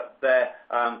 that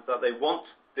they want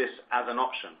this as an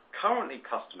option? Currently,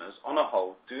 customers on a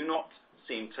whole do not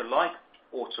seem to like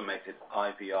automated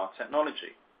IVR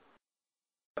technology.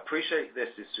 Appreciate this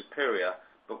is superior,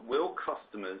 but will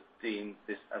customers deem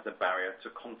this as a barrier to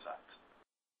contact?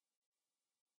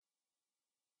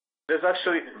 That's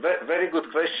actually a very good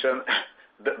question.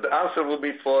 The answer will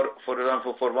be for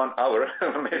example, for 1 hour,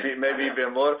 maybe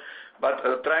even more.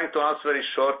 But trying to answer very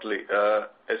shortly,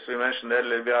 as we mentioned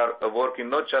earlier, we are working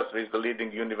not just with the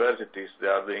leading universities. They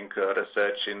are doing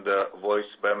research in the voice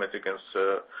biometric and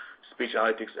speech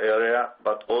analytics area,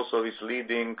 but also with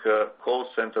leading call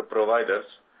center providers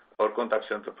or contact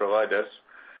center providers.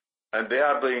 And they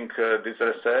are doing this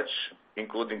research,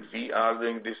 including we are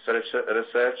doing this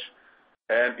research.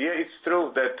 And yeah, it's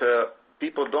true that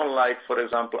people don't like, for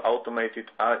example, automated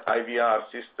IVR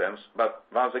systems, but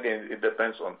once again, it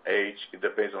depends on age, it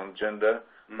depends on gender.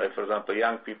 Like, for example,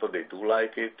 young people, they do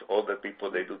like it. Older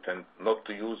people, they do tend not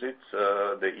to use it.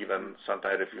 They even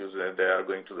sometimes refuse that they are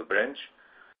going to the branch.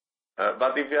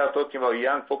 But if we are talking about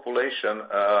young population,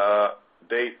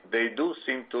 they do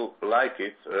seem to like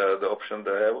it, the option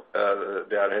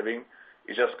they are having.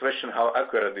 It's just a question how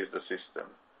accurate is the system.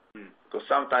 Because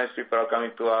sometimes people are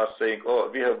coming to us saying, oh,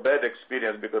 we have bad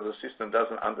experience because the system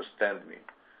doesn't understand me.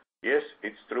 Yes,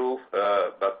 it's true,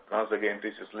 but once again,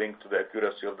 this is linked to the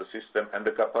accuracy of the system and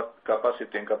the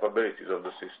capacity and capabilities of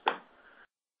the system.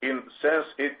 In sense,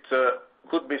 it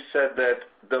could be said that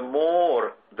the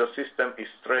more the system is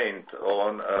trained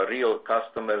on real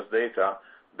customers' data,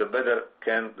 the better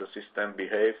can the system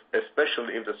behave,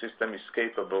 especially if the system is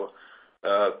capable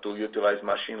to utilize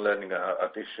machine learning and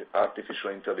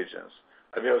artificial intelligence.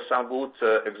 We have some good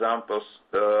examples.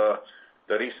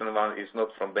 The recent one is not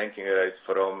from banking area, it's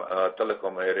from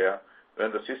telecom area,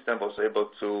 when the system was able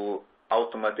to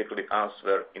automatically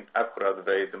answer in accurate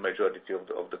way the majority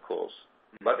of the calls.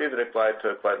 But it required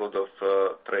quite a lot of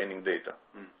training data.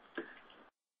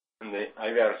 And the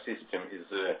IVR system is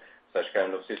such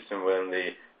kind of system when the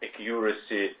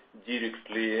accuracy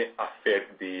directly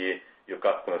affect your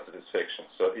customer satisfaction.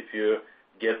 So if you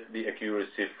get the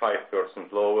accuracy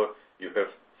 5% lower, you have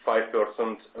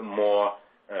 5% more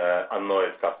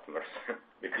annoyed customers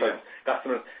because Yes.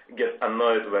 customers get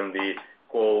annoyed when the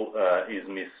call is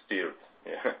missteered.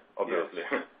 Yeah, obviously.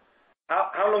 Yes.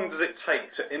 How long does it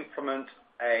take to implement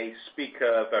a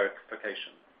speaker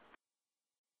verification?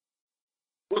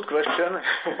 Good question,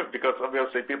 because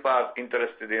obviously people are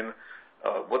interested in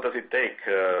what does it take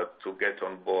to get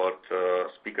on board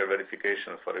speaker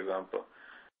verification, for example.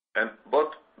 And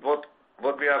what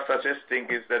we are suggesting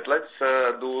is that let's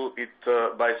do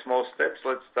it by small steps.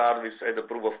 Let's start with either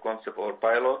proof of concept or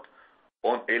pilot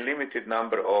on a limited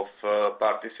number of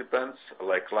participants,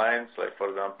 like clients, like for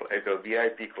example, either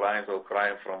VIP clients or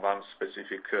clients from one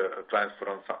specific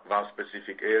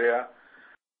area.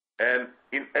 And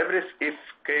in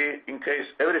case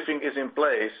everything is in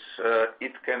place,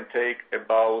 it can take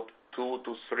about 2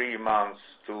 to 3 months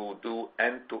to do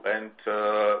end-to-end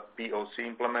POC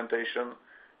implementation,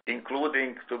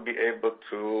 including to be able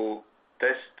to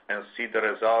test and see the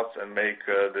results and make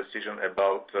a decision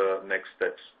about next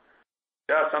steps.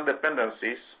 There are some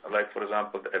dependencies, like for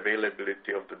example, the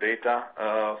availability of the data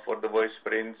for the voice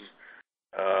prints,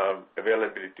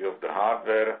 availability of the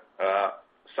hardware.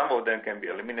 Some of them can be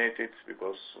eliminated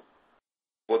because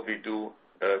what we do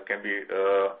can be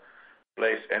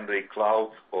place in the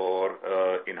cloud or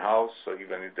in-house. So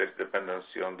even if there's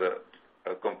dependency on the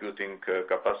computing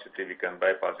capacity, we can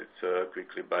bypass it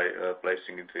quickly by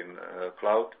placing it in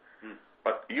cloud.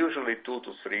 But usually 2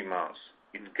 to 3 months.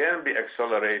 It can be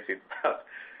accelerated, but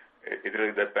it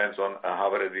really depends on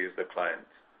how ready is the client.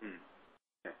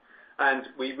 Okay. And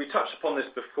we touched upon this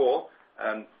before,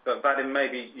 but Vadim,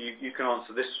 maybe you can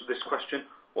answer this question.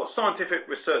 What scientific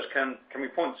research can we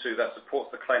point to that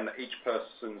supports the claim that each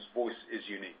person's voice is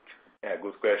unique? Yeah,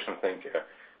 good question. Thank you.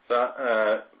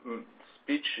 So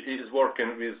Spitch is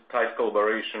working with tight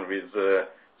collaboration with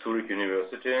Zurich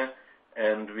University,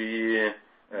 and we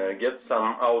get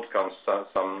some outcomes,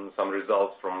 some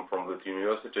results from that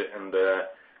university, and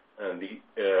the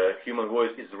human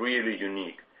voice is really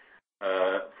unique.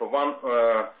 For one,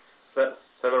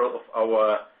 several of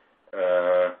our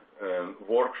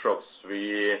workshops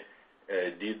we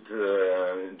did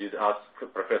ask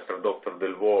Professor Dr.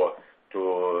 Delvaux to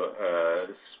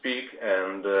speak,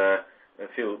 and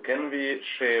Phil, can we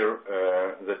share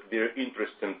that very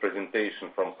interesting presentation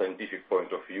from scientific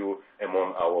point of view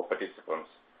among our participants?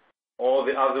 Or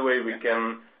the other way, we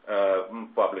can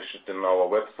publish it in our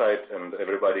website, and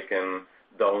everybody can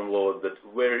download that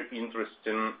very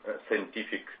interesting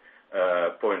scientific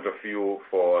point of view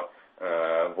for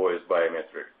voice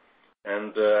biometric.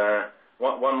 And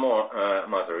one more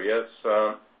matter, yes,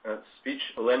 speech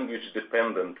language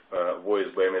dependent voice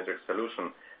biometric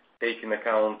solution take in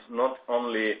account not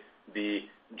only the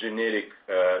generic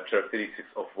characteristics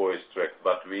of voice track,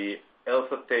 but we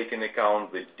also take in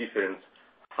account the difference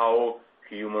how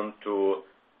human to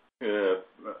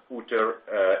utter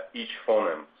each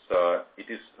phoneme. So it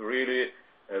is really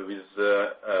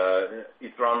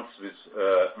it runs with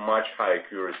much high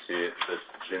accuracy than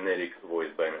generic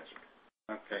voice biometric.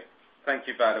 Okay, thank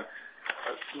you, Vadim.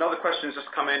 Another question has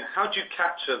just come in. How do you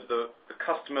capture the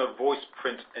customer voice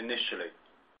print initially?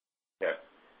 Yeah,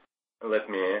 let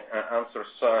me answer.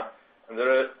 So there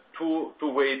are two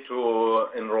ways to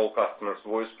enroll customers'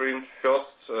 voice print.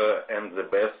 First, and the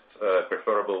best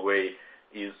preferable way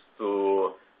is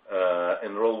to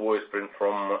enroll voice print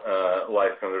from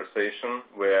live conversation,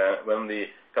 where when the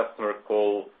customer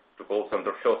call to call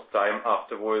center first time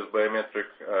after voice biometric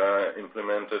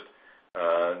implemented,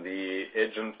 the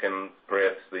agent can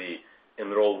press the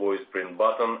enroll voice print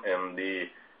button, and the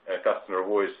customer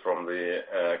voice from the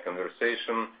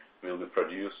conversation will be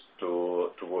produced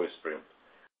to voice print.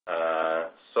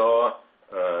 So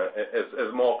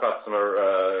as more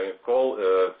customer call,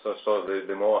 so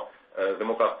the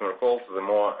more customer calls, the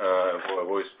more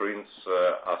voice prints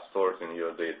are stored in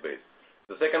your database.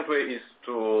 The second way is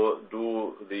to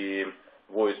do the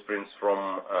voice prints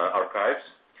from archives,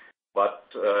 but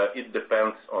it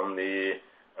depends on the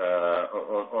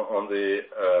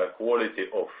quality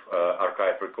of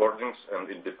archive recordings, and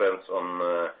it depends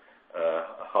on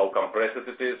how compressed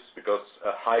it is, because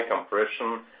high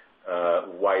compression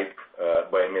wipe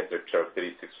biometric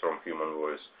characteristics from human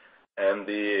voice. And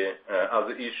the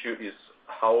other issue is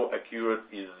how accurate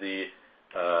is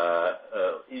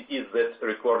that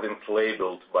recordings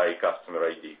labeled by customer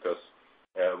ID, because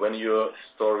when you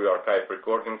store your archive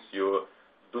recordings, you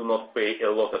do not pay a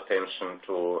lot of attention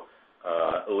to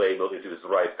label it with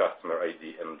right customer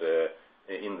ID, and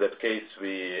in that case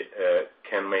we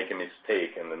can make a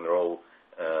mistake and enroll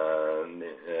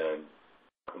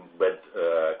bad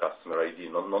customer ID,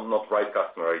 not right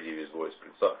customer ID with voice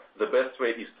print. So the best way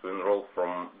is to enroll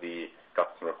from the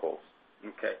customer calls.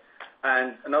 Okay.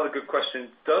 And another good question,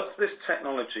 does this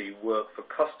technology work for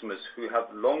customers who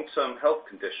have long-term health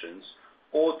conditions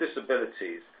or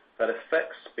disabilities that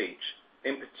affect speech,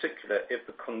 in particular if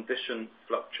the condition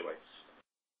fluctuates?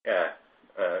 Yeah,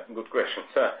 good question.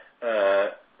 So,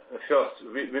 first,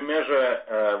 we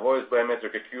measure voice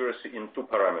biometric accuracy in two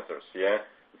parameters. Yeah,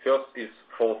 first is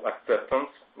false acceptance,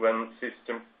 when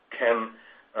system can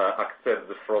accept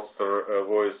the fraudster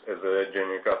voice as a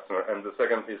genuine customer, and the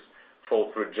second is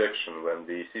false rejection, when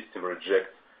the system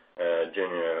rejects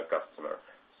genuine customer.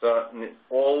 So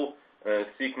all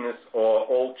sickness or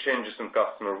all changes in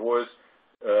customer voice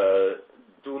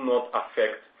do not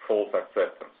affect false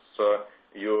acceptance. So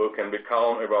you can be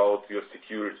calm about your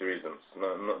security reasons.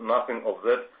 Nothing of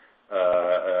that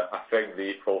affect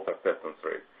the false acceptance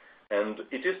rate. And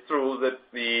it is true that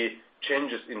the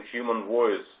changes in human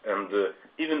voice and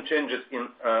even changes in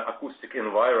acoustic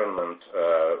environment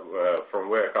from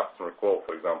where a customer calls,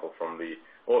 for example, from the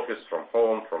office, from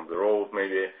home, from the road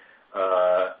maybe,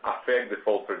 affect the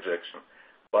false rejection.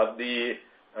 But the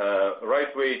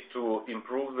right way to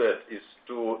improve that is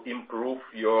to improve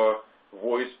your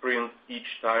voice print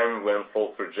each time when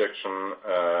false rejection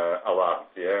alarms.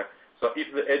 Yeah. So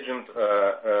if the agent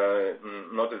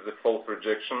notices the false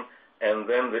rejection, and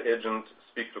then the agent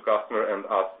speaks to customer and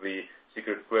asks the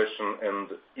secret question,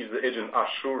 and if the agent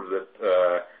assures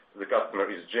that the customer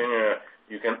is genuine,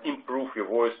 you can improve your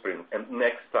voice print, and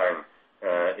next time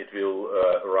it will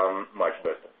run much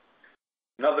better.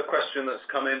 Another question that's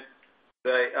come in,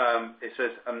 it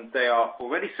says they are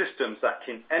already systems that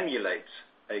can emulate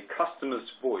a customer's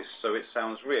voice so it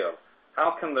sounds real.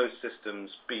 How can those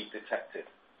systems be detected?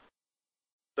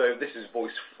 So this is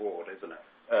voice fraud, isn't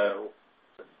it?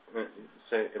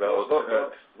 Say about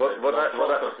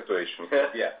what situation?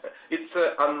 Yeah, it's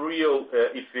unreal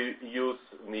if you use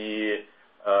the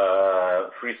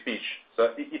free speech.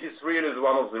 So it is really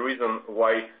one of the reasons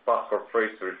why password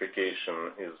phrase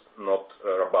verification is not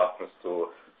robustness to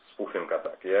spoofing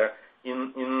attack. Yeah,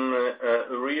 in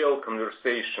real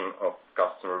conversation of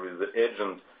customer with the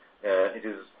agent, it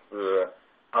is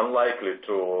unlikely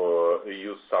to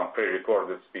use some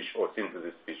pre-recorded speech or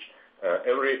synthesis speech.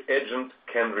 Every agent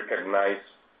can recognize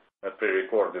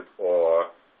pre-recorded or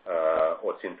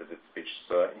synthesis speech.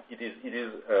 So it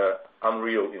is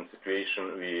unreal in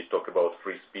situation we talk about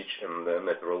free speech and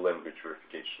natural language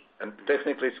verification. And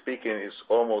technically speaking, it's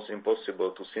almost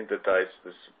impossible to synthesize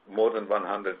this more than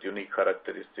 100 unique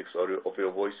characteristics of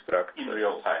your voice structure in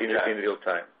real time. In real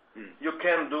time. You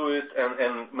can do it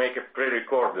and make a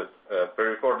pre-recorded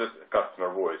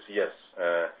customer voice. Yes,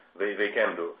 they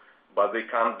can do, but they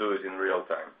can't do it in real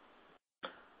time.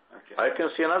 Okay. I can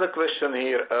see another question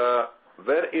here.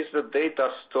 Where is the data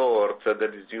stored that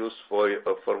is used for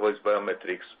voice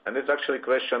biometrics? And it's actually a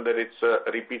question that it's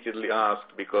repeatedly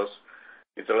asked because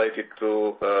it's related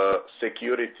to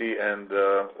security and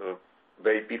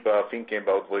way people are thinking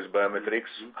about voice biometrics,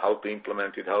 how to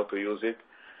implement it, how to use it.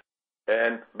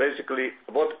 And basically,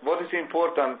 what is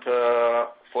important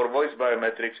for voice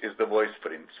biometrics is the voice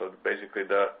print. So basically,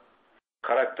 the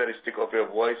characteristic of your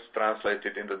voice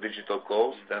translated into digital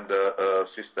codes, then the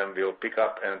system will pick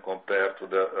up and compare to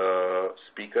the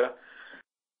speaker.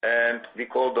 And we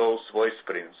call those voice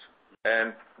prints.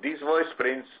 And these voice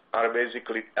prints are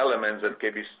basically elements that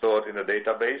can be stored in a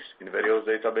database, in various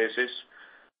databases.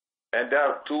 And there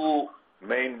are two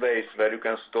main ways where you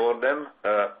can store them,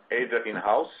 either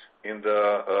in-house, in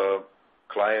the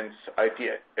client's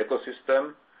IT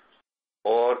ecosystem,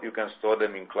 or you can store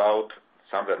them in cloud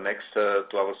somewhere next to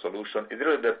our solution. It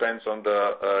really depends on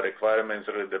the requirements,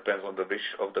 it really depends on the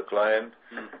wish of the client.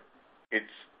 It's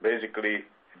basically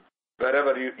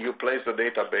wherever you place the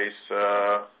database,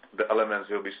 the elements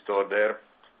will be stored there.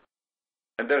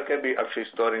 And there can be actually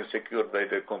stored in secure way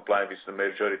that comply with the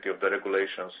majority of the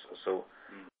regulations. So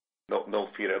no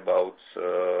fear about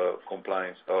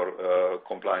compliance or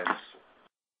compliance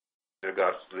in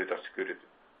regards to data security.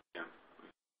 Yeah.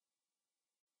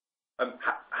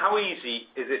 How easy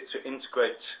is it to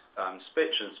integrate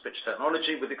Spitch and Spitch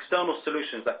technology with external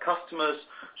solutions that customers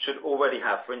should already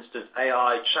have, for instance,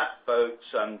 AI,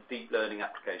 chatbots, and deep learning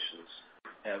applications?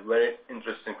 Very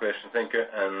interesting question. Thank you.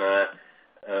 And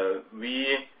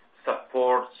we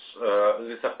support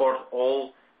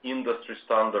all industry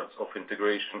standards of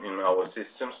integration in our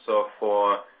system. So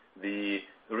for the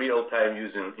real-time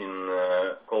using in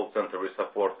call center, we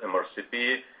support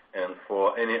MRCP, and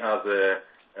for any other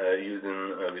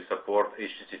using we support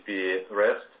HTTP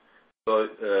REST. So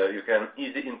you can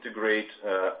easily integrate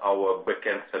our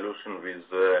backend solution with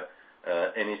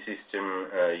any system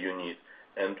you need.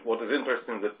 And what is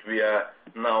interesting that we are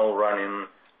now running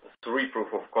 3 proof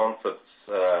of concepts.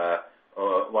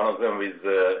 One of them with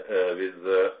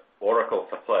Oracle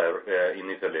supplier in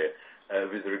Italy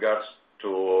with regards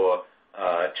to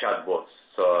chatbots.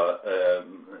 So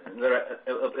there are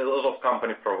a lot of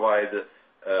companies provide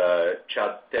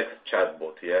text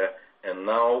chatbot, yeah. And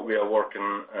now we are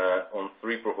working on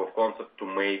 3 proof of concept to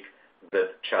make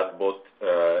that chatbot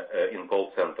in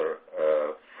call center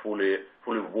fully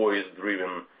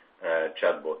voice-driven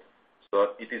chatbot.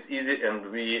 So it is easy,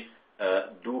 and we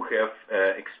do have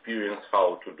experience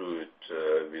how to do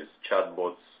it with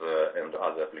chatbots and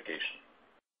other applications.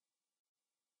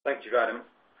 Thank you, Vadim.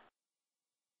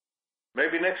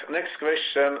 Maybe next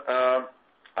question.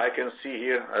 I can see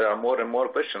here more and more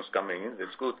questions coming in.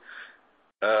 It's good.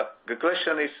 The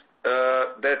question is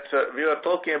that we are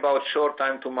talking about short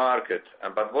time to market,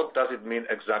 but what does it mean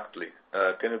exactly?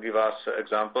 Can you give us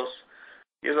examples?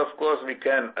 Yes, of course we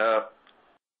can.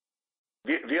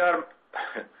 We are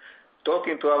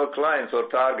talking to our clients or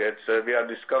targets. We are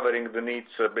discovering the needs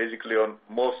basically on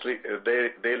mostly a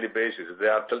daily basis. They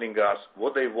are telling us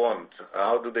what they want,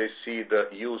 how do they see the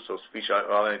use of speech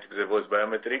analytics and voice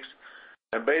biometrics.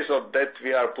 And based on that,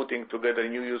 we are putting together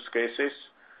new use cases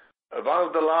One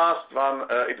of the last one,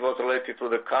 it was related to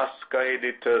the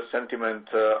cascaded sentiment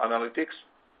analytics.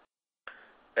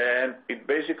 And it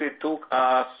basically took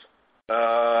us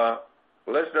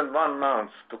less than 1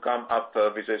 month to come up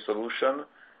with a solution,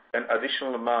 an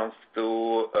additional month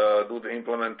to do the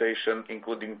implementation,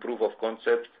 including proof of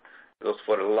concept. It was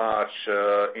for a large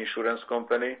insurance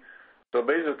company. So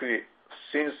basically,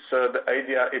 since the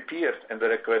idea appeared and the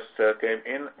request came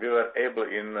in, we were able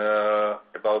in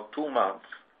about 2 months,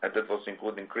 and that was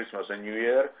including Christmas and New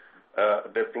Year,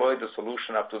 deploy the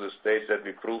solution up to the stage that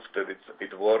we proved that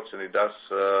it works and it does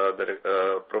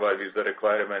provide the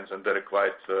requirements and the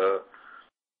required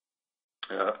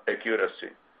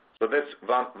accuracy. So that's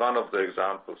one of the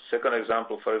examples. Second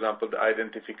example, for example, the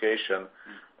identification.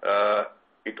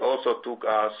 It also took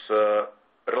us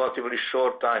relatively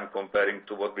short time comparing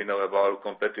to what we know about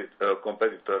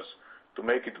competitors to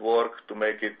make it work, to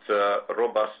make it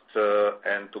robust,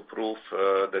 and to prove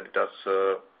that it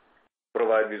does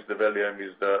provide with the value and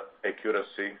with the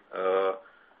accuracy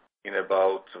in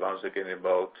about, once again,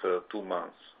 about 2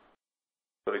 months.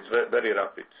 So it's very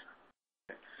rapid.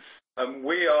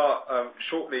 We are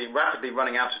rapidly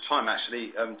running out of time,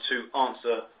 actually, to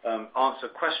answer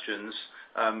questions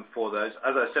for those.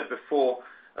 As I said before,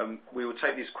 we will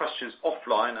take these questions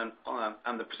offline,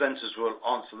 and the presenters will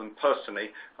answer them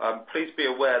personally. Please be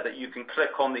aware that you can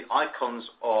click on the icons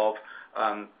of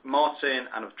Martin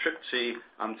and of Tripti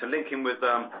to link in with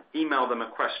them, email them a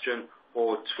question,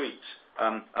 or tweet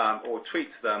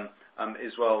them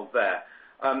as well there.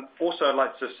 Also, I'd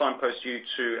like to signpost you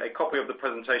to a copy of the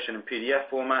presentation in PDF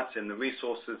format in the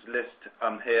resources list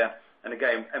here, and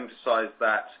again emphasize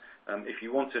that if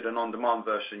you wanted an on-demand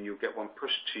version, you'll get one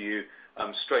pushed to you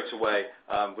straight away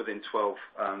within 12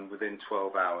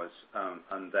 hours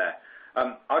and there.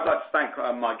 I'd like to thank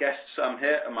my guests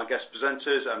here and my guest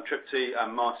presenters, Tripti,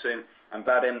 Martin and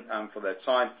Vadim for their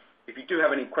time. If you do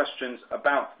have any questions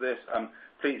about this,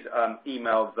 please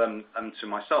email them to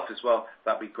myself as well.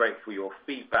 That'd be great for your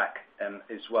feedback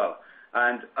as well.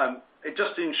 And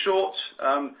just in short,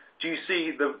 do you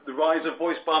see the rise of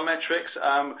voice biometrics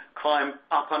climb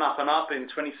up and up and up in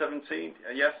 2017?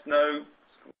 Yes, no?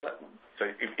 So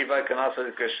if I can answer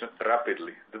the question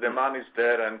rapidly, the demand is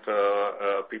there and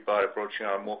people are approaching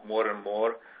more and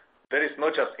more. There is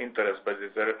not just interest, but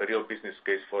there's a real business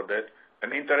case for that.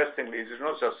 And interestingly, it's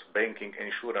not just banking,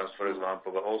 insurance, for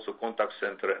example, but also contact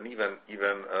center and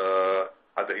even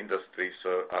other industries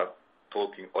are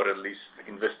talking or at least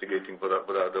investigating what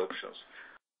are the options.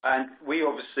 And we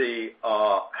obviously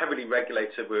are heavily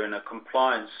regulated. We're in a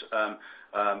compliance.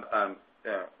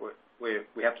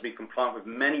 We have to be compliant with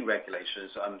many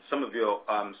regulations. Some of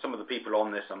the people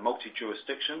on this are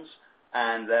multi-jurisdictions,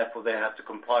 and therefore they have to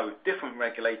comply with different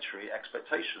regulatory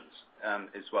expectations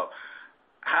as well.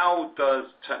 How does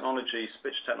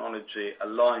Spitch technology,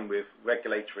 align with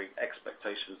regulatory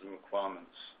expectations and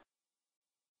requirements?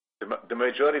 The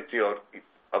majority, or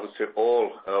I would say all,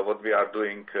 what we are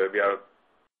doing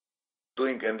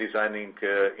and designing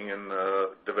in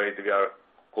the way that we are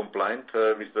compliant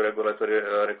with the regulatory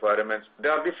requirements. They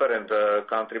are different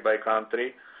country by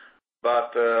country,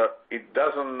 but it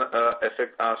doesn't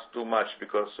affect us too much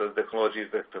because technology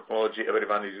is the technology.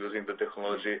 Everyone is using the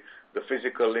technology. The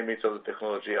physical limits of the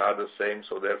technology are the same,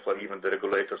 so therefore even the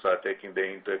regulators are taking them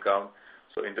into account.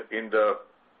 So in the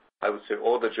I would say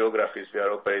all the geographies we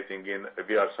are operating in,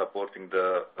 we are supporting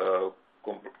the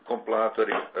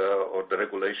compulatory or the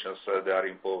regulations that are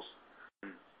imposed.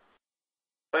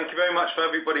 Thank you very much for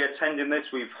everybody attending this.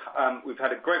 We've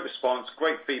had a great response,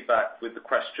 great feedback with the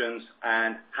questions,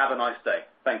 and have a nice day.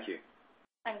 Thank you.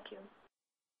 Thank you.